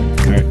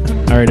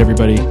 All right,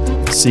 everybody.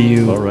 See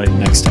you All right.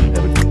 next time.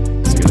 Have a